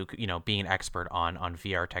answer this, Luke, being an expert on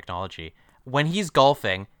VR technology. When he's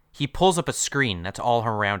golfing, he pulls up a screen that's all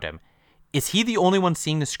around him. Is he the only one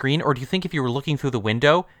seeing the screen? Or do you think if you were looking through the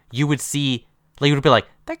window, you would see, you would be like,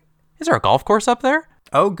 is there a golf course up there?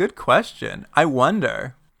 Oh, good question. I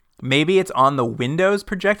wonder. Maybe it's on the windows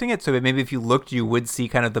projecting it, so maybe if you looked, you would see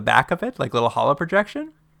kind of the back of it, like little hollow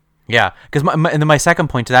projection? Yeah, because and then my second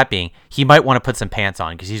point to that being, he might want to put some pants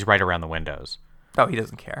on because he's right around the windows. Oh, he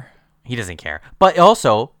doesn't care. He doesn't care. But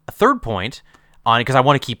also, a third point on it, because I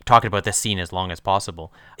want to keep talking about this scene as long as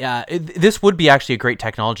possible. This would be actually a great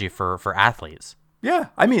technology for athletes. Yeah,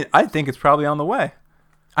 I mean, I think it's probably on the way.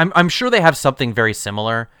 I'm sure they have something very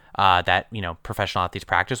similar that professional athletes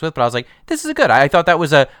practice with, but I was like, this is good. I thought that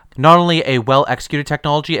was not only a well executed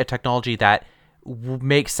technology, a technology that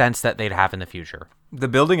makes sense that they'd have in the future. The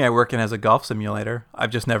building I work in has a golf simulator. I've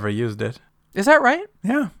just never used it. Is that right?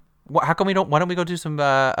 Yeah. How come why don't we go do some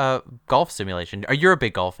golf simulation? You're a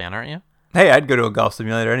big golf fan, aren't you? Hey, I'd go to a golf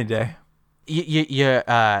simulator any day.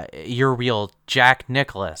 You're real Jack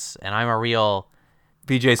Nicklaus, and I'm a real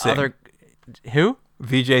Vijay Singh. Who?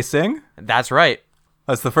 Vijay Singh? That's right.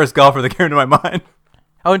 That's the first golfer that came to my mind.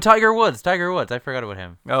 Oh, and Tiger Woods. I forgot about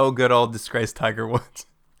him. Oh, good old disgraced Tiger Woods.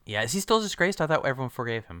 Yeah, is he still disgraced? I thought everyone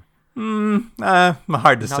forgave him.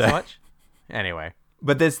 Hard to say. Not so much? Anyway.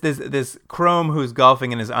 But this Chrome who's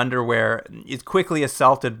golfing in his underwear is quickly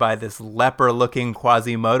assaulted by this leper-looking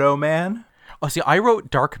Quasimodo man. Oh, see, I wrote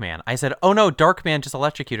Darkman. I said, oh no, Darkman just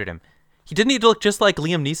electrocuted him. Didn't he look just like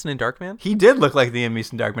Liam Neeson in Darkman? He did look like Liam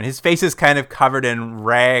Neeson in Darkman. His face is kind of covered in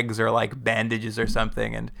rags or like bandages or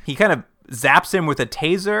something. And he kind of zaps him with a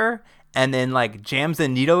taser and then like jams a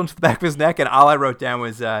needle into the back of his neck. And all I wrote down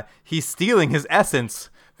was he's stealing his essence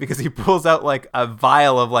because he pulls out like a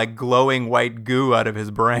vial of like glowing white goo out of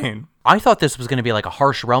his brain. I thought this was going to be like a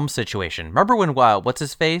Harsh Realm situation. Remember when, what's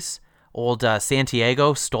his face? Old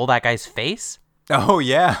Santiago stole that guy's face? Oh,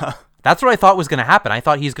 yeah. That's what I thought was going to happen. I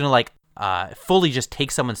thought he's going to like fully just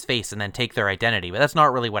take someone's face and then take their identity. But that's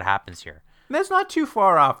not really what happens here. That's not too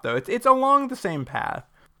far off, though. It's along the same path.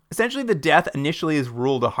 Essentially, the death initially is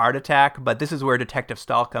ruled a heart attack, but this is where Detective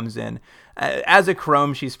Stahl comes in. As a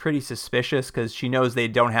Chrome, she's pretty suspicious because she knows they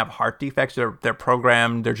don't have heart defects. They're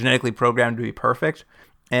genetically programmed to be perfect.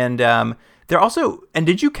 And they're also, and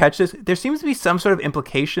did you catch this? There seems to be some sort of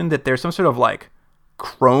implication that there's some sort of like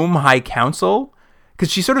Chrome High Council.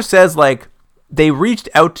 Because she sort of says like, they reached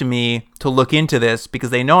out to me to look into this because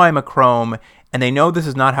they know I'm a Chrome and they know this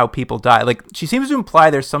is not how people die. Like, she seems to imply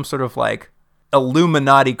there's some sort of like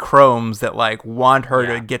Illuminati Chromes that like want her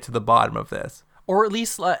to get to the bottom of this, or at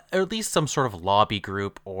least some sort of lobby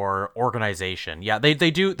group or organization. Yeah,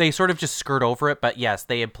 they sort of just skirt over it, but yes,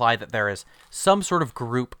 they imply that there is some sort of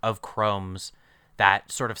group of Chromes that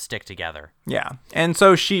sort of stick together. Yeah, and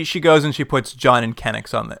so she goes and she puts John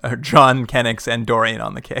Kennicks and Dorian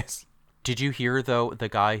on the case. Did you hear though the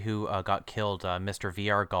guy who got killed, Mr.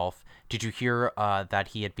 VR Golf? Did you hear that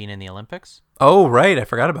he had been in the Olympics? Oh right, I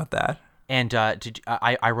forgot about that. And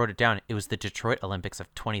I wrote it down. It was the Detroit Olympics of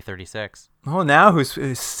 2036. Oh, now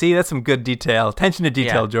see, that's some good detail. Attention to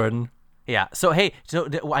detail, Jordan. Yeah. So, hey,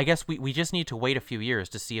 I guess we just need to wait a few years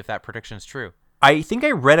to see if that prediction is true. I think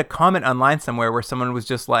I read a comment online somewhere where someone was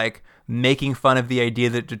just like making fun of the idea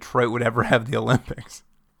that Detroit would ever have the Olympics.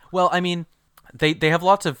 Well, I mean, they have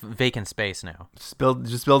lots of vacant space now. Just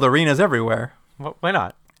build arenas everywhere. Well, why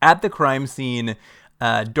not? At the crime scene,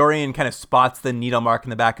 Dorian kind of spots the needle mark in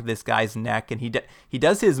the back of this guy's neck, and he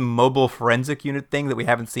does his mobile forensic unit thing that we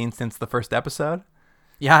haven't seen since the first episode.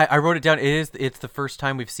 Yeah, I wrote it down. It's the first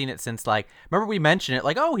time we've seen it since, like, remember we mentioned it,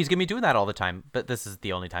 like, oh, he's gonna be doing that all the time, but this is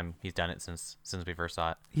the only time he's done it since we first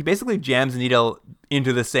saw it. He basically jams the needle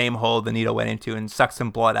into the same hole the needle went into and sucks some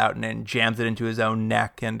blood out and then jams it into his own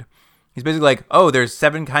neck, and he's basically like, oh, there's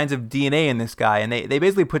 7 kinds of DNA in this guy, and they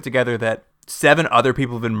basically put together that 7 other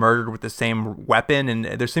people have been murdered with the same weapon, and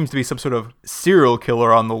there seems to be some sort of serial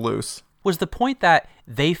killer on the loose. Was the point that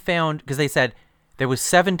they found, because they there was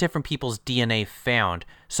 7 different people's DNA found.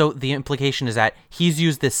 So the implication is that he's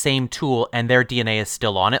used this same tool and their DNA is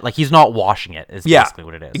still on it. Like, he's not washing it, is basically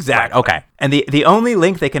what it is. Exactly. Right, okay. And the only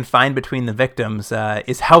link they can find between the victims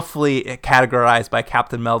is helpfully categorized by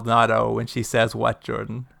Captain Maldonado when she says what,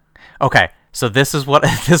 Jordan? Okay. So this is what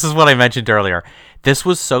I mentioned earlier. This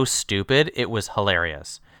was so stupid, it was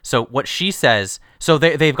hilarious. So what she says, so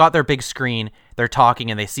they've got their big screen, they're talking,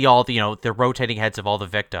 and they see all the, the rotating heads of all the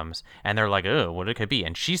victims, and they're like, oh, what it could be.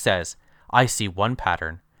 And she says, I see one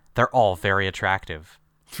pattern. They're all very attractive.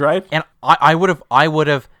 Right. And I would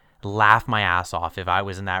have laughed my ass off if I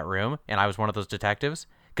was in that room and I was one of those detectives,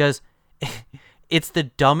 because it's the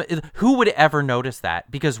dumb. Who would ever notice that?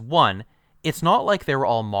 Because one, it's not like they were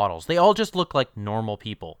all models. They all just look like normal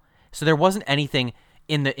people. So there wasn't anything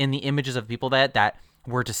in the images of people that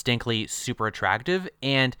were distinctly super attractive,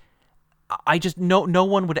 and I just no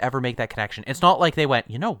one would ever make that connection. It's not like they went,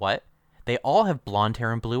 you know what? They all have blonde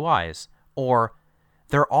hair and blue eyes, or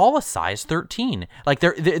they're all a size 13. Like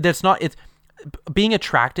that's not. It's being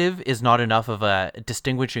attractive is not enough of a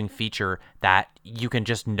distinguishing feature that you can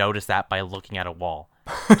just notice that by looking at a wall.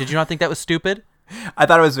 Did you not think that was stupid? I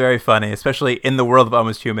thought it was very funny, especially in the world of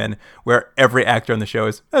Almost Human, where every actor on the show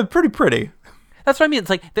is pretty. That's what I mean. It's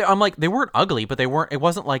like I'm like, they weren't ugly, but they weren't. It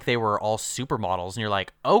wasn't like they were all supermodels, and you're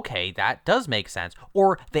like, okay, that does make sense.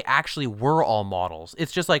 Or they actually were all models.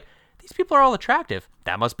 It's just like, these people are all attractive.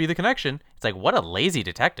 That must be the connection. It's like, what a lazy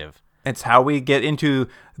detective. It's how we get into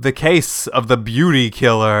the case of the beauty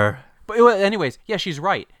killer. But anyways, yeah, she's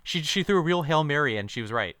right. She threw a real Hail Mary, and she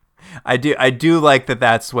was right. I do like that.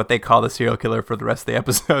 That's what they call the serial killer for the rest of the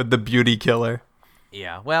episode, the beauty killer.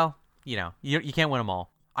 Yeah. Well, you can't win them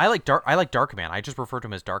all. I like Darkman. I just referred to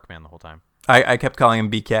him as Darkman the whole time. I kept calling him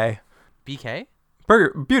BK. BK?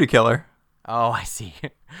 Beauty killer. Oh, I see.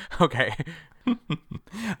 Okay.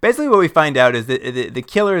 Basically, what we find out is that the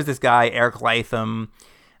killer is this guy, Eric Latham.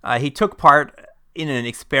 He took part in an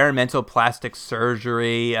experimental plastic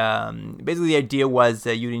surgery. Basically, the idea was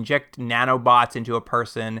that you'd inject nanobots into a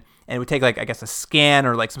person, and it would take, a scan,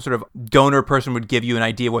 or some sort of donor person would give you an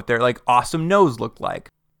idea what their awesome nose looked like.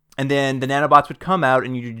 And then the nanobots would come out,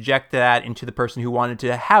 and you'd inject that into the person who wanted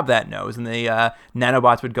to have that nose, and the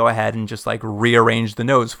nanobots would go ahead and just rearrange the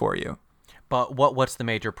nose for you. But what's the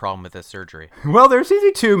major problem with this surgery? Well, there's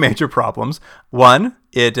usually 2 major problems. One,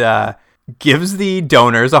 it gives the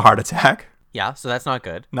donors a heart attack. Yeah, so that's not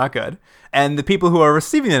good. Not good. And the people who are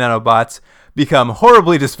receiving the nanobots become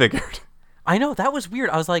horribly disfigured. I know, that was weird.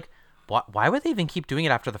 I was like, why would they even keep doing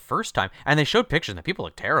it after the first time? And they showed pictures, and the people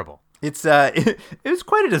look terrible. It was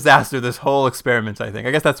quite a disaster, this whole experiment, I think.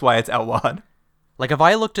 I guess that's why it's outlawed. If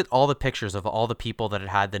I looked at all the pictures of all the people that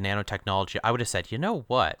had the nanotechnology, I would have said, you know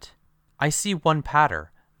what? I see one pattern.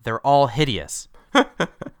 They're all hideous.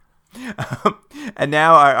 And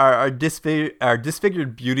now our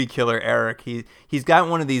disfigured beauty killer, Eric, he's got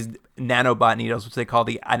one of these nanobot needles, which they call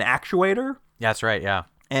an actuator. That's right, yeah.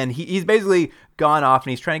 And he's basically gone off, and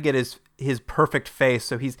he's trying to get his perfect face.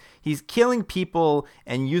 So he's killing people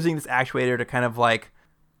and using this actuator to kind of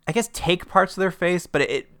take parts of their face, but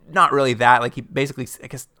it not really that. He basically, I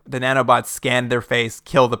guess, the nanobots scan their face,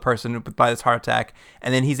 kill the person by this heart attack,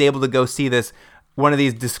 and then he's able to go see one of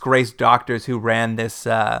these disgraced doctors who ran this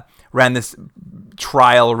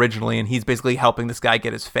trial originally, and he's basically helping this guy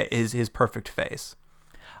get his perfect face.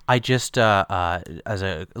 I just, as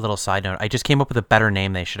a little side note, I just came up with a better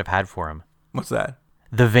name they should have had for him. What's that?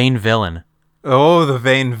 The Vain Villain. Oh, the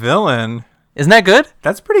Vain Villain. Isn't that good?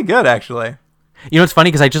 That's pretty good, actually. You know, it's funny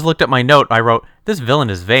because I just looked at my note. I wrote, this villain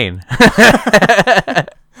is vain.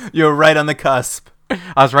 You're right on the cusp.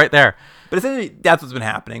 I was right there. But essentially, that's what's been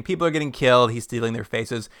happening. People are getting killed. He's stealing their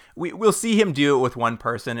faces. We'll see him do it with one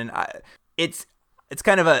person, and it's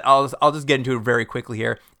kind of I'll just get into it very quickly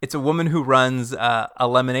here. It's a woman who runs a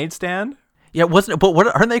lemonade stand. Yeah, wasn't it? But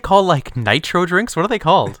aren't they called nitro drinks? What are they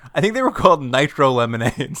called? I think they were called nitro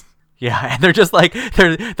lemonades. Yeah, and they're just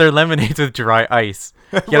they're lemonades with dry ice.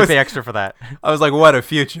 You gotta pay extra for that. I was like, what a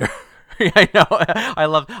future. Yeah, I know. I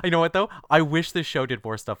love. You know what though? I wish this show did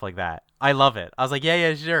more stuff like that. I love it. I was like,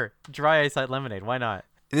 yeah, sure. Dry ice lemonade. Why not?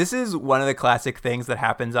 This is one of the classic things that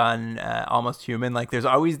happens on Almost Human. There's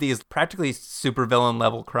always these practically supervillain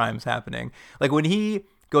level crimes happening. When he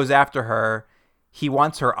goes after her, he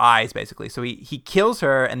wants her eyes, basically. So he kills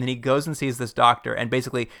her, and then he goes and sees this doctor, and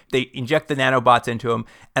basically they inject the nanobots into him,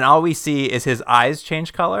 and all we see is his eyes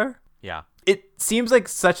change color. Yeah. It seems like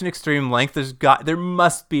such an extreme length. There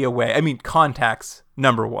must be a way. I mean, contacts,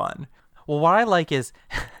 number one. Well, what I like is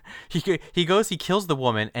He kills the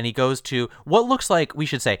woman, and he goes to what looks like, we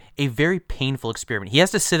should say, a very painful experiment. He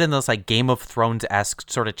has to sit in this like Game of Thrones-esque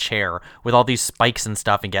sort of chair with all these spikes and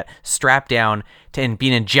stuff and get strapped down and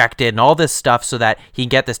being injected and all this stuff so that he can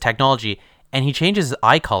get this technology. And he changes his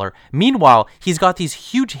eye color. Meanwhile, he's got these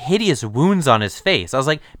huge, hideous wounds on his face. I was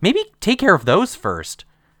like, maybe take care of those first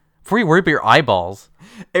before you worry about your eyeballs.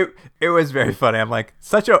 It was very funny. I'm like,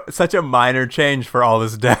 such a minor change for all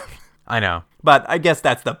this death. I know. But I guess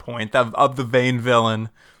that's the point of the Vane villain.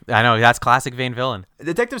 I know, that's classic Vane villain.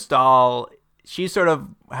 Detective Stahl, she's sort of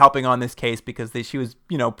helping on this case because she was,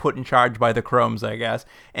 put in charge by the Chromes, I guess.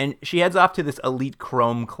 And she heads off to this elite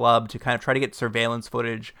Chrome club to kind of try to get surveillance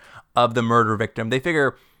footage of the murder victim. They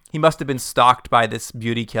figure he must have been stalked by this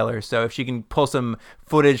beauty killer. So if she can pull some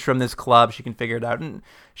footage from this club, she can figure it out. And,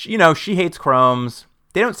 she hates Chromes.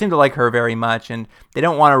 They don't seem to like her very much, and they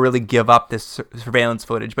don't want to really give up this surveillance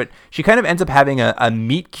footage. But she kind of ends up having a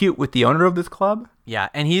meet cute with the owner of this club. Yeah,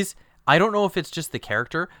 and I don't know if it's just the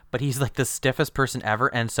character, but he's like the stiffest person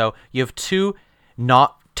ever. And so you have two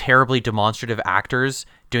not terribly demonstrative actors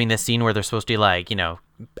doing this scene where they're supposed to be like,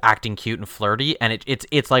 acting cute and flirty. And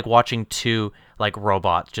it's like watching two like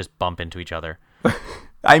robots just bump into each other.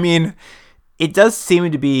 I mean, it does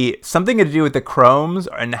seem to be something to do with the Chromes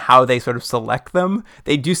and how they sort of select them.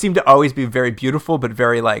 They do seem to always be very beautiful, but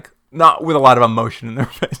very like not with a lot of emotion in their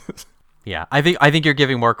faces. Yeah, I think you're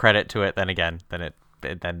giving more credit to it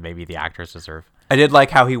than maybe the actors deserve. I did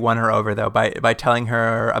like how he won her over though by telling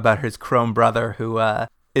her about his Chrome brother who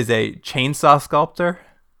is a chainsaw sculptor.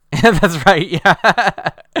 That's right. Yeah.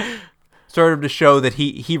 Sort of to show that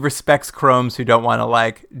he respects Chromes who don't want to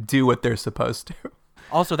like do what they're supposed to.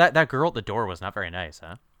 Also, that girl at the door was not very nice,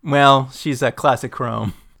 huh? Well, she's a classic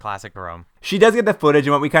Chrome. Classic Chrome. She does get the footage,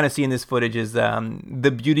 and what we kind of see in this footage is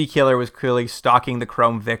the beauty killer was clearly stalking the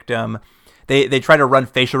Chrome victim. They try to run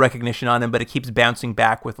facial recognition on him, but it keeps bouncing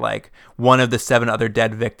back with like one of the 7 other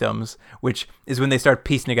dead victims, which is when they start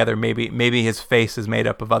piecing together maybe his face is made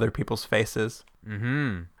up of other people's faces.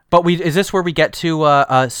 Mm-hmm. But is this where we get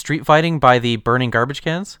to street fighting by the burning garbage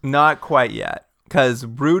cans? Not quite yet. Because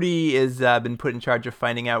Rudy has been put in charge of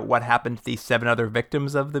finding out what happened to the 7 other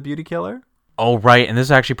victims of the beauty killer. Oh, right. And this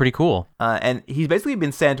is actually pretty cool. And he's basically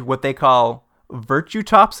been sent what they call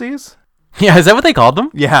virtutopsies. Yeah, is that what they called them?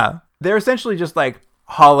 Yeah. They're essentially just like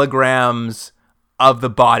holograms of the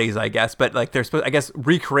bodies, I guess. But like they're supposed, I guess,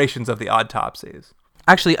 recreations of the autopsies.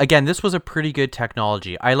 Actually, again, this was a pretty good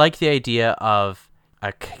technology. I like the idea of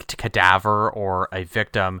a cadaver or a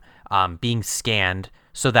victim being scanned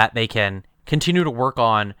so that they can continue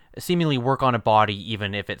to seemingly work on a body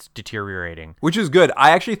even if it's deteriorating. Which is good. I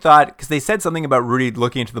actually thought, because they said something about Rudy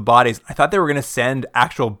looking into the bodies, I thought they were going to send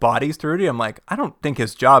actual bodies to Rudy. I'm like, I don't think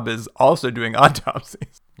his job is also doing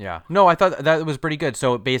autopsies. Yeah. No, I thought that was pretty good.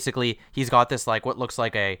 So basically, he's got this like what looks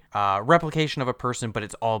like a replication of a person, but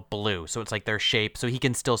it's all blue. So it's like their shape. So he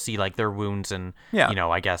can still see like their wounds and,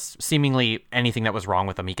 I guess seemingly anything that was wrong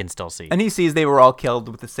with them, he can still see. And he sees they were all killed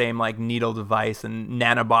with the same like needle device and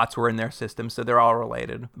nanobots were in their system. So they're all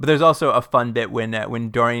related. But there's also a fun bit when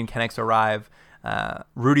Dorian and Kennex arrive.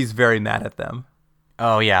 Rudy's very mad at them.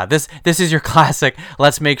 Oh yeah, this is your classic.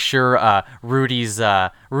 Let's make sure Rudy's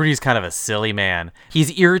kind of a silly man.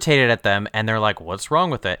 He's irritated at them, and they're like, "What's wrong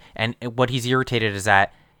with it?" And what he's irritated is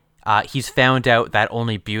that he's found out that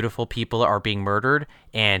only beautiful people are being murdered,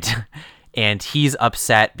 and he's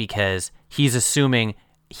upset because he's assuming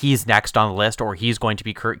he's next on the list, or he's going to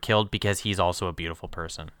be killed because he's also a beautiful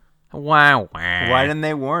person. Wow. Why didn't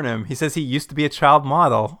they warn him? He says he used to be a child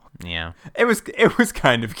model. Yeah, it was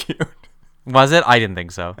kind of cute. Was it? I didn't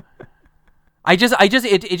think so. It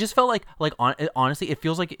just felt like honestly, it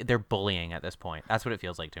feels like they're bullying at this point. That's what it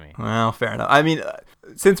feels like to me. Well, fair enough. I mean,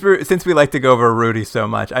 since we like to go over Rudy so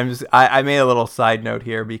much, I made a little side note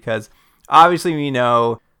here because obviously we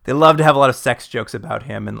know they love to have a lot of sex jokes about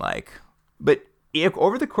him but if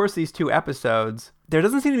over the course of these 2 episodes, there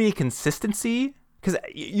doesn't seem to be a consistency. Because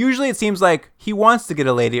usually it seems like he wants to get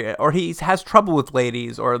a lady, or he has trouble with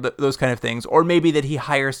ladies, or those kind of things, or maybe that he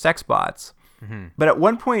hires sex bots. Mm-hmm. But at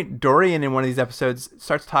one point, Dorian in one of these episodes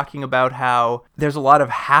starts talking about how there's a lot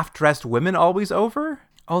of half-dressed women always over.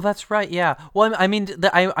 Oh, that's right. Yeah. Well, I mean,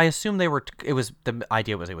 I assume they were. It was the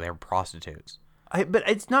idea was they were prostitutes. But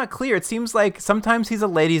it's not clear. It seems like sometimes he's a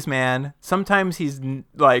ladies' man, sometimes he's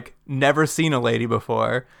like never seen a lady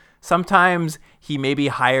before. Sometimes he maybe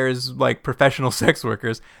hires like professional sex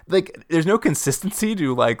workers. Like there's no consistency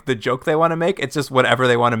to like the joke they want to make. It's just whatever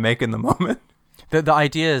they want to make in the moment. The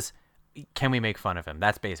idea is, can we make fun of him?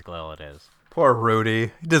 That's basically all it is. Poor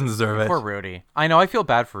Rudy. He doesn't deserve it. Poor Rudy. I know. I feel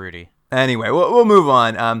bad for Rudy. Anyway, we'll move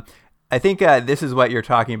on. I think this is what you're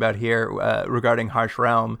talking about here regarding Harsh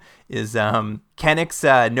Realm is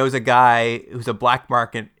Kenix knows a guy who's a black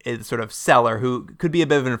market sort of seller who could be a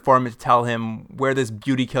bit of an informant to tell him where this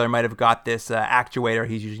beauty killer might have got this actuator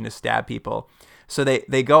he's using to stab people. So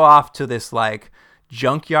they go off to this like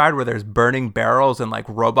junkyard where there's burning barrels and like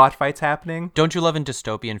robot fights happening. Don't you love in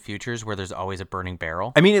dystopian futures where there's always a burning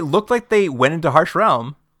barrel? I mean, it looked like they went into Harsh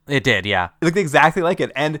Realm. It did, yeah. It looked exactly like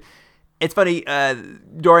it. And it's funny,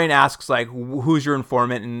 Dorian asks, like, who's your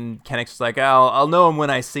informant? And Kenix is like, I'll know him when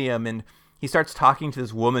I see him. And he starts talking to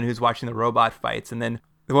this woman who's watching the robot fights. And then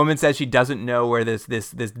the woman says she doesn't know where this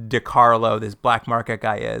DeCarlo, this black market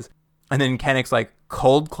guy is. And then Kenix, like,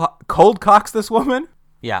 cold cocks this woman.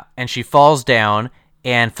 Yeah, and she falls down.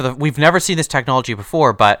 And we've never seen this technology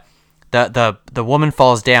before, but the woman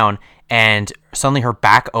falls down, and suddenly her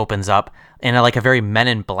back opens up in a very Men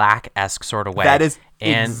in Black-esque sort of way. That is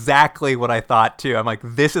exactly what I thought, too. I'm like,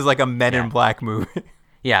 this is like a Men in Black movie.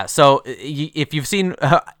 Yeah, so if you've seen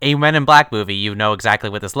a Men in Black movie, you know exactly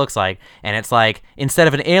what this looks like. And it's like, instead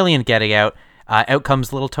of an alien getting out, out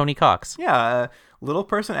comes little Tony Cox. Yeah, little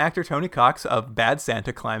person actor Tony Cox of Bad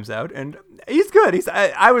Santa climbs out, and he's good.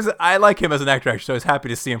 I like him as an actor, actually, so I was happy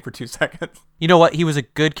to see him for 2 seconds. You know what? He was a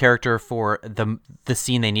good character for the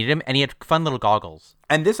scene they needed him, and he had fun little goggles.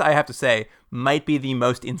 And this, I have to say, might be the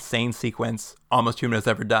most insane sequence Almost Human has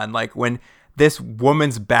ever done. Like, when this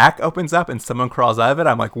woman's back opens up and someone crawls out of it,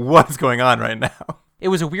 I'm like, what's going on right now? It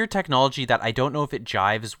was a weird technology that I don't know if it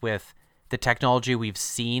jives with the technology we've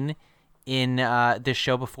seen in this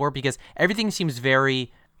show before, because everything seems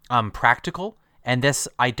very practical, and this,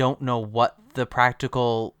 I don't know what the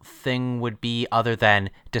practical thing would be other than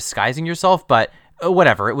disguising yourself, but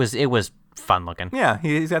whatever, it was fun looking. Yeah,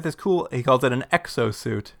 he's got this cool, he calls it an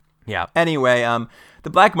exosuit. Yeah. Anyway, the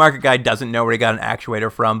black market guy doesn't know where he got an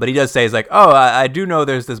actuator from, but he does say, he's like, I do know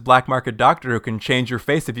there's this black market doctor who can change your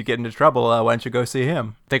face if you get into trouble. Why don't you go see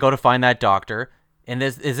him? They go to find that doctor. And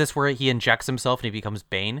is this where he injects himself and he becomes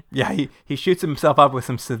Bane? Yeah, he shoots himself up with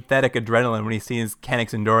some synthetic adrenaline when he sees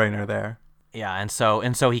Kenix and Dorian are there. Yeah, and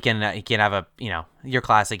so he can have a, your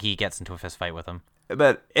classic, he gets into a fist fight with him.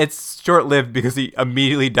 But it's short-lived because he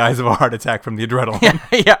immediately dies of a heart attack from the adrenaline.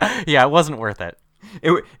 Yeah, it wasn't worth it.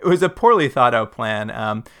 It was a poorly thought out plan.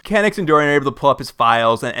 Kenix and Dorian are able to pull up his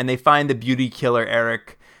files, and they find the beauty killer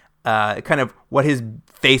Eric, kind of what his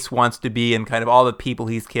face wants to be and kind of all the people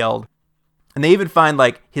he's killed. And they even find,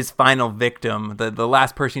 like, his final victim, the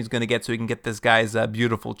last person he's going to get so he can get this guy's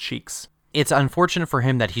beautiful cheeks. It's unfortunate for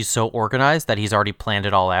him that he's so organized that he's already planned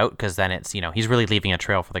it all out, because then it's, he's really leaving a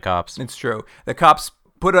trail for the cops. It's true. The cops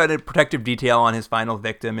put out a protective detail on his final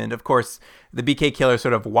victim, and of course, the BK killer is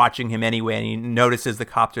sort of watching him anyway, and he notices the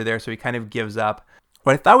cops are there, so he kind of gives up.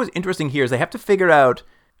 What I thought was interesting here is they have to figure out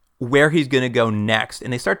where he's going to go next,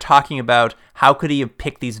 and they start talking about how could he have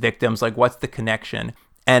picked these victims, like what's the connection.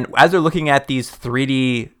 And as they're looking at these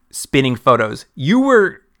 3D spinning photos, you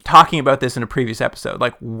were talking about this in a previous episode.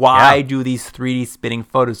 Like, why do these 3D spinning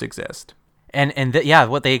photos exist?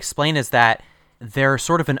 What they explain is that they're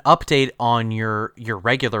sort of an update on your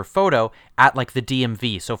regular photo at like the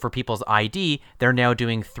DMV. So for people's ID, they're now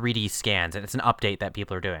doing 3D scans, and it's an update that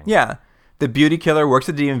people are doing. Yeah. The beauty killer works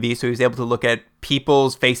at the DMV, so he's able to look at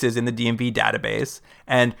people's faces in the DMV database.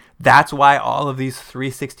 And that's why all of these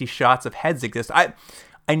 360 shots of heads exist.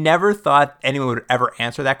 I never thought anyone would ever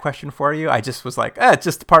answer that question for you. I just was like, it's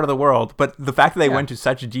just part of the world. But the fact that they went to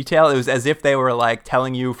such detail, it was as if they were like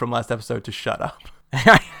telling you from last episode to shut up.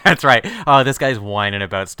 That's right. Oh, this guy's whining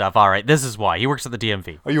about stuff. All right, this is why. He works at the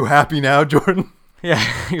DMV. Are you happy now, Jordan? Yeah,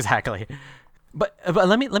 exactly. But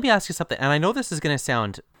let me ask you something. And I know this is going to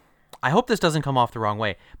sound, I hope this doesn't come off the wrong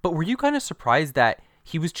way, but were you kind of surprised that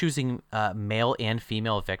he was choosing male and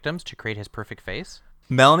female victims to create his perfect face?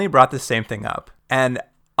 Melanie brought the same thing up. And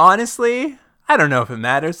honestly, I don't know if it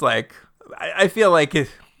matters. Like, I feel like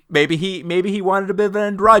maybe he wanted a bit of an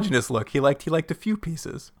androgynous look. He liked a few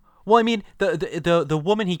pieces. Well, I mean, the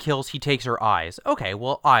woman he kills, he takes her eyes. Okay,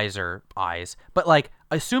 well, eyes are eyes. But like,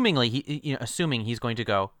 assuming he's going to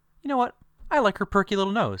go, you know what? I like her perky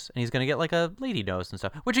little nose, and he's going to get like a lady nose and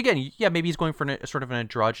stuff. Which again, yeah, maybe he's going for a sort of an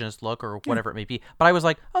androgynous look or whatever it may be. But I was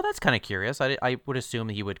like, oh, that's kind of curious. I would assume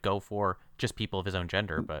that he would go for just people of his own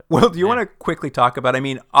gender. But well, do you want to quickly talk about? I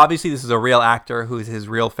mean, obviously this is a real actor who's his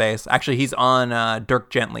real face. Actually, he's on Dirk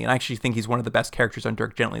Gently, and I actually think he's one of the best characters on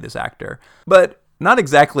Dirk Gently. This actor, but not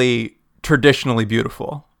exactly traditionally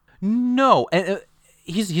beautiful. No, and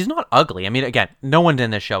he's not ugly. I mean, again, no one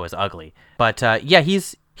in this show is ugly. But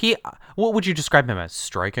he, what would you describe him as?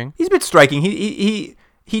 Striking? He's a bit striking.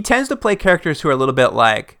 He tends to play characters who are a little bit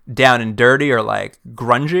like down and dirty or like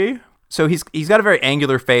grungy. So he's got a very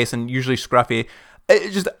angular face and usually scruffy.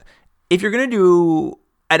 Just if you're gonna do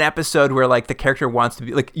an episode where like the character wants to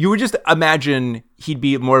be like, you would just imagine he'd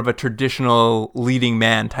be more of a traditional leading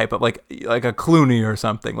man type of like a Clooney or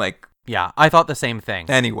something. Like, Yeah, I thought the same thing.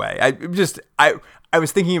 anyway, I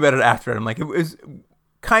was thinking about it after, and I'm like, it was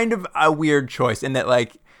kind of a weird choice in that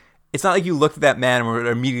like it's not like you looked at that man and were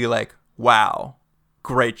immediately like, wow,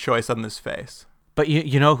 great choice on this face. But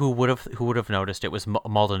you know who would have noticed it was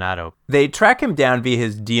Maldonado. They track him down via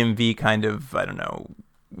his DMV kind of, I don't know,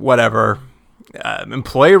 whatever,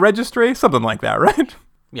 employee registry, something like that, right?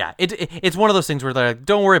 Yeah, it's one of those things where they're like,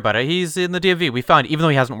 don't worry about it. He's in the DMV. We found, even though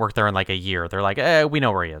he hasn't worked there in like a year, they're like, we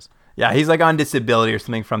know where he is. Yeah, he's like on disability or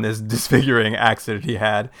something from this disfiguring accident he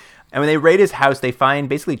had. And when they raid his house, they find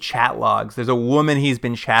basically chat logs. There's a woman he's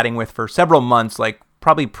been chatting with for several months, like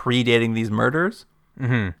probably predating these murders.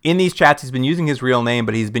 Mm-hmm. In these chats, he's been using his real name,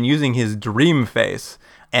 but he's been using his dream face.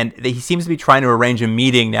 And he seems to be trying to arrange a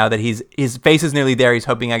meeting now that his face is nearly there. He's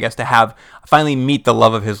hoping, I guess, to finally meet the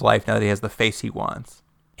love of his life now that he has the face he wants.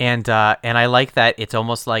 And I like that it's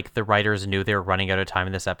almost like the writers knew they were running out of time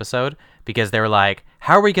in this episode, because they were like,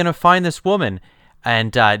 how are we going to find this woman?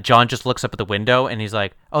 And John just looks up at the window and he's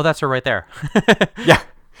like, oh, that's her right there. Yeah,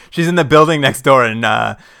 she's in the building next door,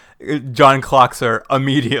 and John clocks her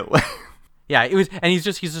immediately. Yeah, and he's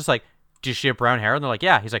just like, does she have brown hair? And they're like,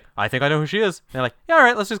 yeah. He's like, I think I know who she is. And they're like, yeah, all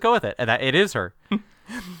right, let's just go with it. And it is her.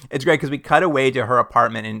 It's great because we cut away to her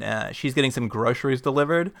apartment, and she's getting some groceries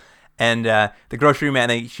delivered. And the grocery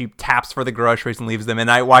man, she taps for the groceries and leaves them.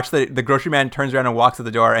 And I watch the grocery man turns around and walks to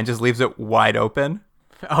the door and just leaves it wide open.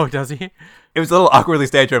 Oh, does he? It was a little awkwardly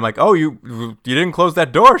staged. I'm like, oh, you didn't close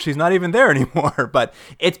that door. She's not even there anymore. But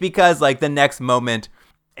it's because like the next moment,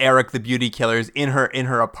 Eric, the beauty killer, is in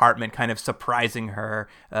her apartment, kind of surprising her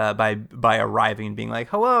by arriving and being like,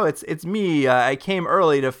 hello, it's me. I came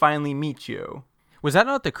early to finally meet you. Was that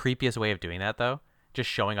not the creepiest way of doing that, though? Just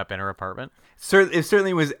showing up in her apartment? It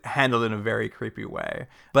certainly was handled in a very creepy way.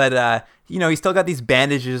 But, he's still got these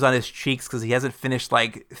bandages on his cheeks because he hasn't finished,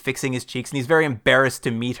 like, fixing his cheeks. And he's very embarrassed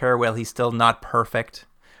to meet her while he's still not perfect.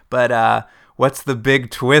 But what's the big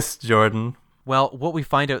twist, Jordan? Well, what we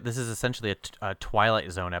find out, this is essentially a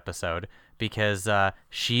Twilight Zone episode, because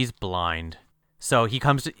she's blind. So he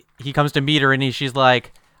comes to meet her, and she's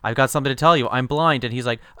like, I've got something to tell you. I'm blind. And he's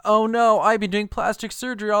like, oh, no, I've been doing plastic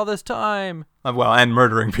surgery all this time. Well, and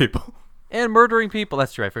murdering people. And murdering people.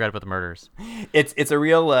 That's true. I forgot about the murders. It's a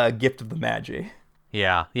real gift of the Magi.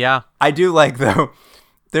 Yeah. I do like, though,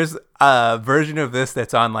 there's a version of this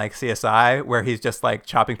that's on, like, CSI where he's just, like,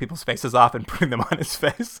 chopping people's faces off and putting them on his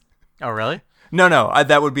face. Oh, really? No,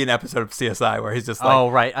 that would be an episode of CSI where he's just like... Oh,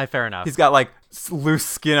 right. Fair enough. He's got, like, loose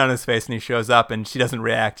skin on his face, and he shows up, and she doesn't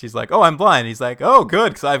react. She's like, oh, I'm blind. He's like, oh,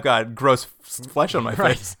 good, because I've got gross flesh on my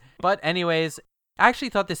face. But anyways, I actually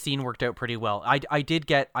thought this scene worked out pretty well. I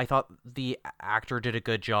thought the actor did a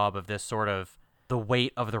good job of this sort of the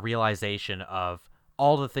weight of the realization of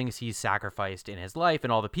all the things he's sacrificed in his life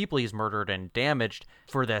and all the people he's murdered and damaged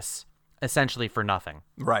for this, essentially for nothing.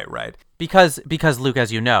 Right. Because Luke,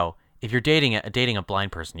 as you know, if you're dating a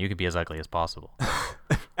blind person, you could be as ugly as possible.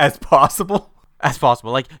 As possible? As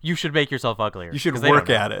possible. Like, you should make yourself uglier. You should work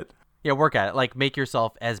at it. Yeah, work at it. Like, make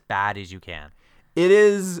yourself as bad as you can. It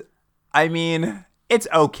is, I mean, it's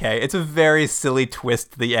okay. It's a very silly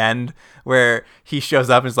twist to the end where he shows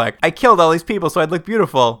up and is like, I killed all these people so I'd look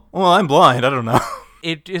beautiful. Well, I'm blind. I don't know.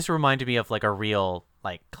 It just reminded me of, like, a real,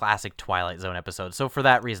 like, classic Twilight Zone episode. So for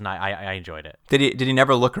that reason, I enjoyed it. Did he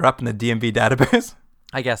never look her up in the DMV database?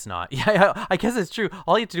 I guess not. Yeah, I guess it's true.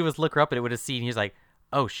 All he had to do was look her up and it would have seen. He's like,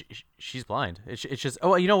 oh, she's blind. It's just,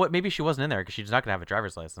 oh, you know what? Maybe she wasn't in there because she's not going to have a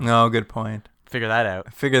driver's license. No, good point. Figure that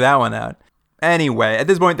out. Figure that one out. Anyway, at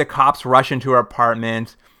this point, the cops rush into her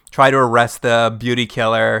apartment, try to arrest the beauty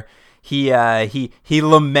killer. He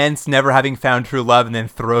laments never having found true love and then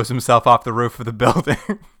throws himself off the roof of the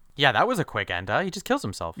building. Yeah, that was a quick end. He just kills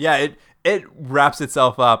himself. Yeah, it wraps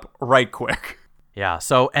itself up right quick. Yeah,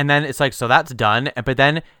 so, and then it's like, so that's done. But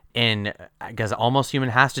then in, I guess Almost Human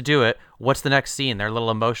has to do it. What's the next scene? Their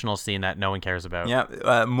little emotional scene that no one cares about.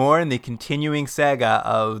 Yeah, more in the continuing saga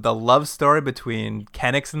of the love story between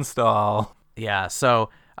Kennex and Stahl. Yeah, so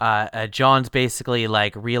John's basically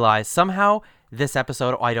like realized somehow this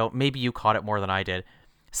episode, maybe you caught it more than I did.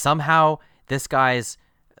 Somehow this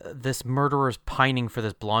murderer's pining for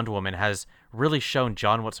this blonde woman has really shown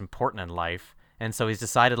John what's important in life. And so he's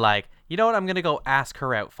decided, like, you know what? I'm going to go ask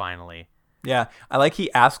her out finally. Yeah, I like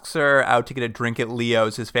he asks her out to get a drink at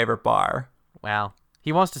Leo's, his favorite bar. Well,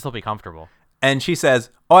 he wants to still be comfortable. And she says,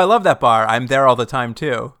 oh, I love that bar. I'm there all the time,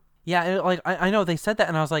 too. Yeah, like I know they said that,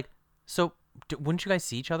 and I was like, so Wouldn't you guys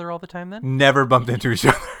see each other all the time then? Never bumped into each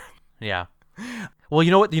other. Yeah. Well,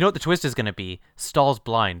 you know what the twist is going to be? Stahl's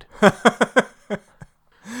blind.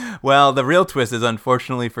 Well, the real twist is,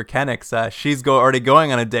 unfortunately for Kennex, she's already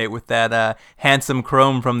going on a date with that handsome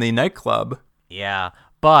Chrome from the nightclub. Yeah,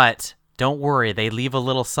 but don't worry, they leave a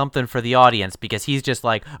little something for the audience because he's just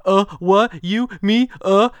like, what, you, me,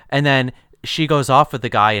 and then she goes off with the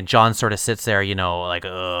guy and John sort of sits there, like,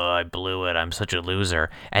 I blew it, I'm such a loser.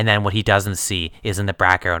 And then what he doesn't see is in the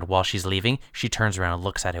background, while she's leaving, she turns around and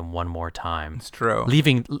looks at him one more time. It's true.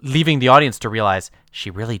 Leaving the audience to realize she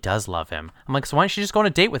really does love him. I'm like, so why don't she just go on a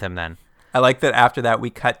date with him then? I like that after that we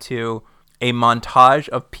cut to a montage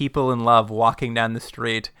of people in love walking down the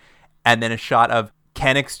street and then a shot of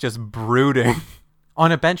Kennex just brooding. On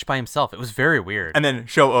a bench by himself. It was very weird. And then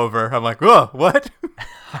show over. I'm like, whoa, what?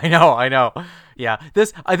 I know. Yeah,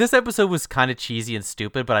 this episode was kind of cheesy and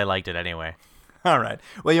stupid, but I liked it anyway. All right.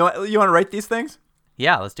 Well, you want to rate these things?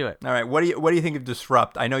 Yeah, let's do it. All right. What do you think of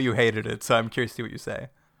Disrupt? I know you hated it, so I'm curious to see what you say.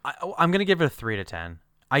 I'm gonna give it a 3 to 10.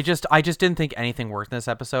 I just didn't think anything worked in this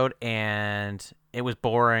episode, and it was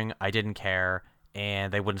boring. I didn't care,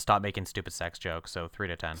 and they wouldn't stop making stupid sex jokes. So 3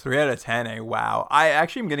 to 10. 3 out of 10. Eh? Wow. I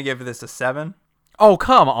actually am gonna give this a 7. Oh,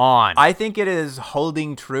 come on. I think it is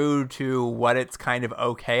holding true to what it's kind of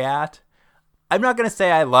okay at. I'm not going to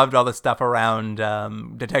say I loved all the stuff around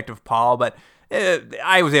Detective Paul, but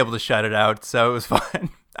I was able to shut it out, so it was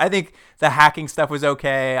fun. I think the hacking stuff was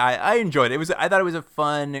okay. I enjoyed it. I thought it was a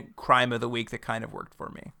fun crime of the week that kind of worked for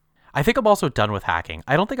me. I think I'm also done with hacking.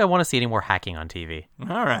 I don't think I want to see any more hacking on TV.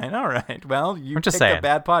 All right. Well, you I'm just picked saying. a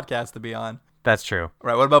bad podcast to be on. That's true. All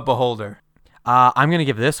right, what about Beholder? I'm going to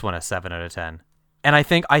give this one a 7 out of 10. And I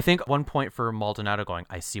think 1 point for Maldonado going,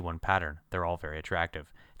 I see one pattern. They're all very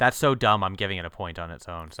attractive. That's so dumb, I'm giving it a point on its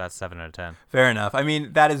own. So that's 7 out of 10. Fair enough. I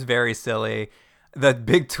mean, that is very silly. The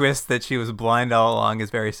big twist that she was blind all along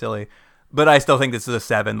is very silly. But I still think this is a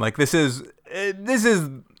 7. Like, this is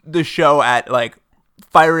the show at, like,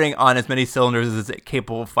 firing on as many cylinders as it's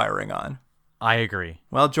capable of firing on. I agree.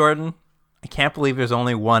 Well, Jordan, I can't believe there's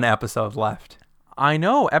only one episode left. I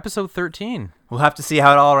know, episode 13. We'll have to see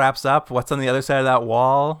how it all wraps up. What's on the other side of that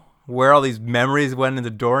wall? Where all these memories went into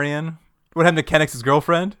Dorian? What happened to Kennex's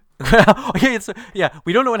girlfriend? We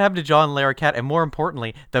don't know what happened to John Larroquette, and more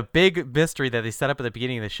importantly, the big mystery that they set up at the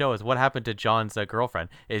beginning of the show is what happened to John's girlfriend.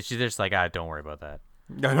 She's just like, don't worry about that.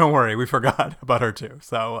 No, don't worry, we forgot about her too,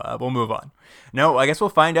 so we'll move on. No, I guess we'll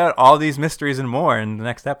find out all these mysteries and more in the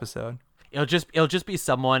next episode. It'll just be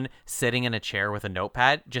someone sitting in a chair with a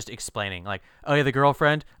notepad, just explaining, like, oh yeah, the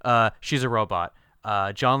girlfriend, she's a robot.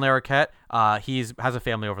 John Larroquette, has a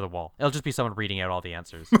family over the wall. It'll just be someone reading out all the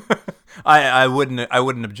answers. I wouldn't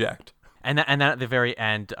object. And then at the very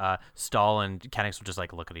end, Stahl and Kennex will just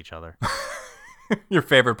like look at each other. Your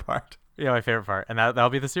favorite part. Yeah, my favorite part, and that'll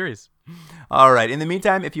be the series. All right. In the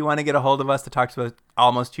meantime, if you want to get a hold of us to talk about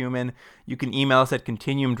Almost Human, you can email us at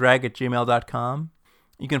continuumdrag@gmail.com.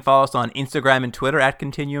 You can follow us on Instagram and Twitter at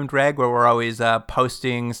continuumdrag, where we're always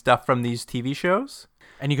posting stuff from these TV shows.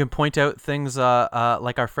 And you can point out things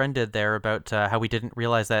like our friend did there about how we didn't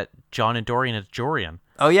realize that John and Dorian is Jorian.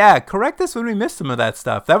 Oh yeah, correct us when we missed some of that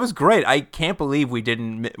stuff. That was great. I can't believe we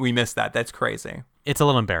missed that. That's crazy. It's a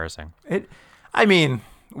little embarrassing.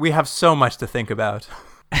 We have so much to think about.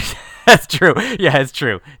 That's true. Yeah, it's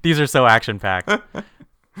true. These are so action-packed.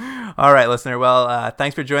 All right, listener. Well,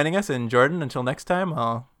 thanks for joining us. And Jordan, until next time,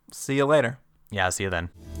 I'll see you later. Yeah, see you then.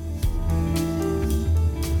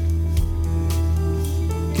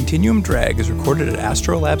 Continuum Drag is recorded at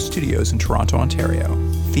Astrolab Studios in Toronto, Ontario.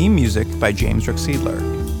 Theme music by James Ruxedler.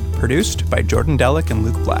 Produced by Jordan Delic and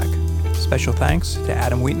Luke Black. Special thanks to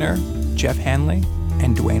Adam Wheatner, Jeff Hanley,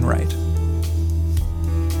 and Dwayne Wright.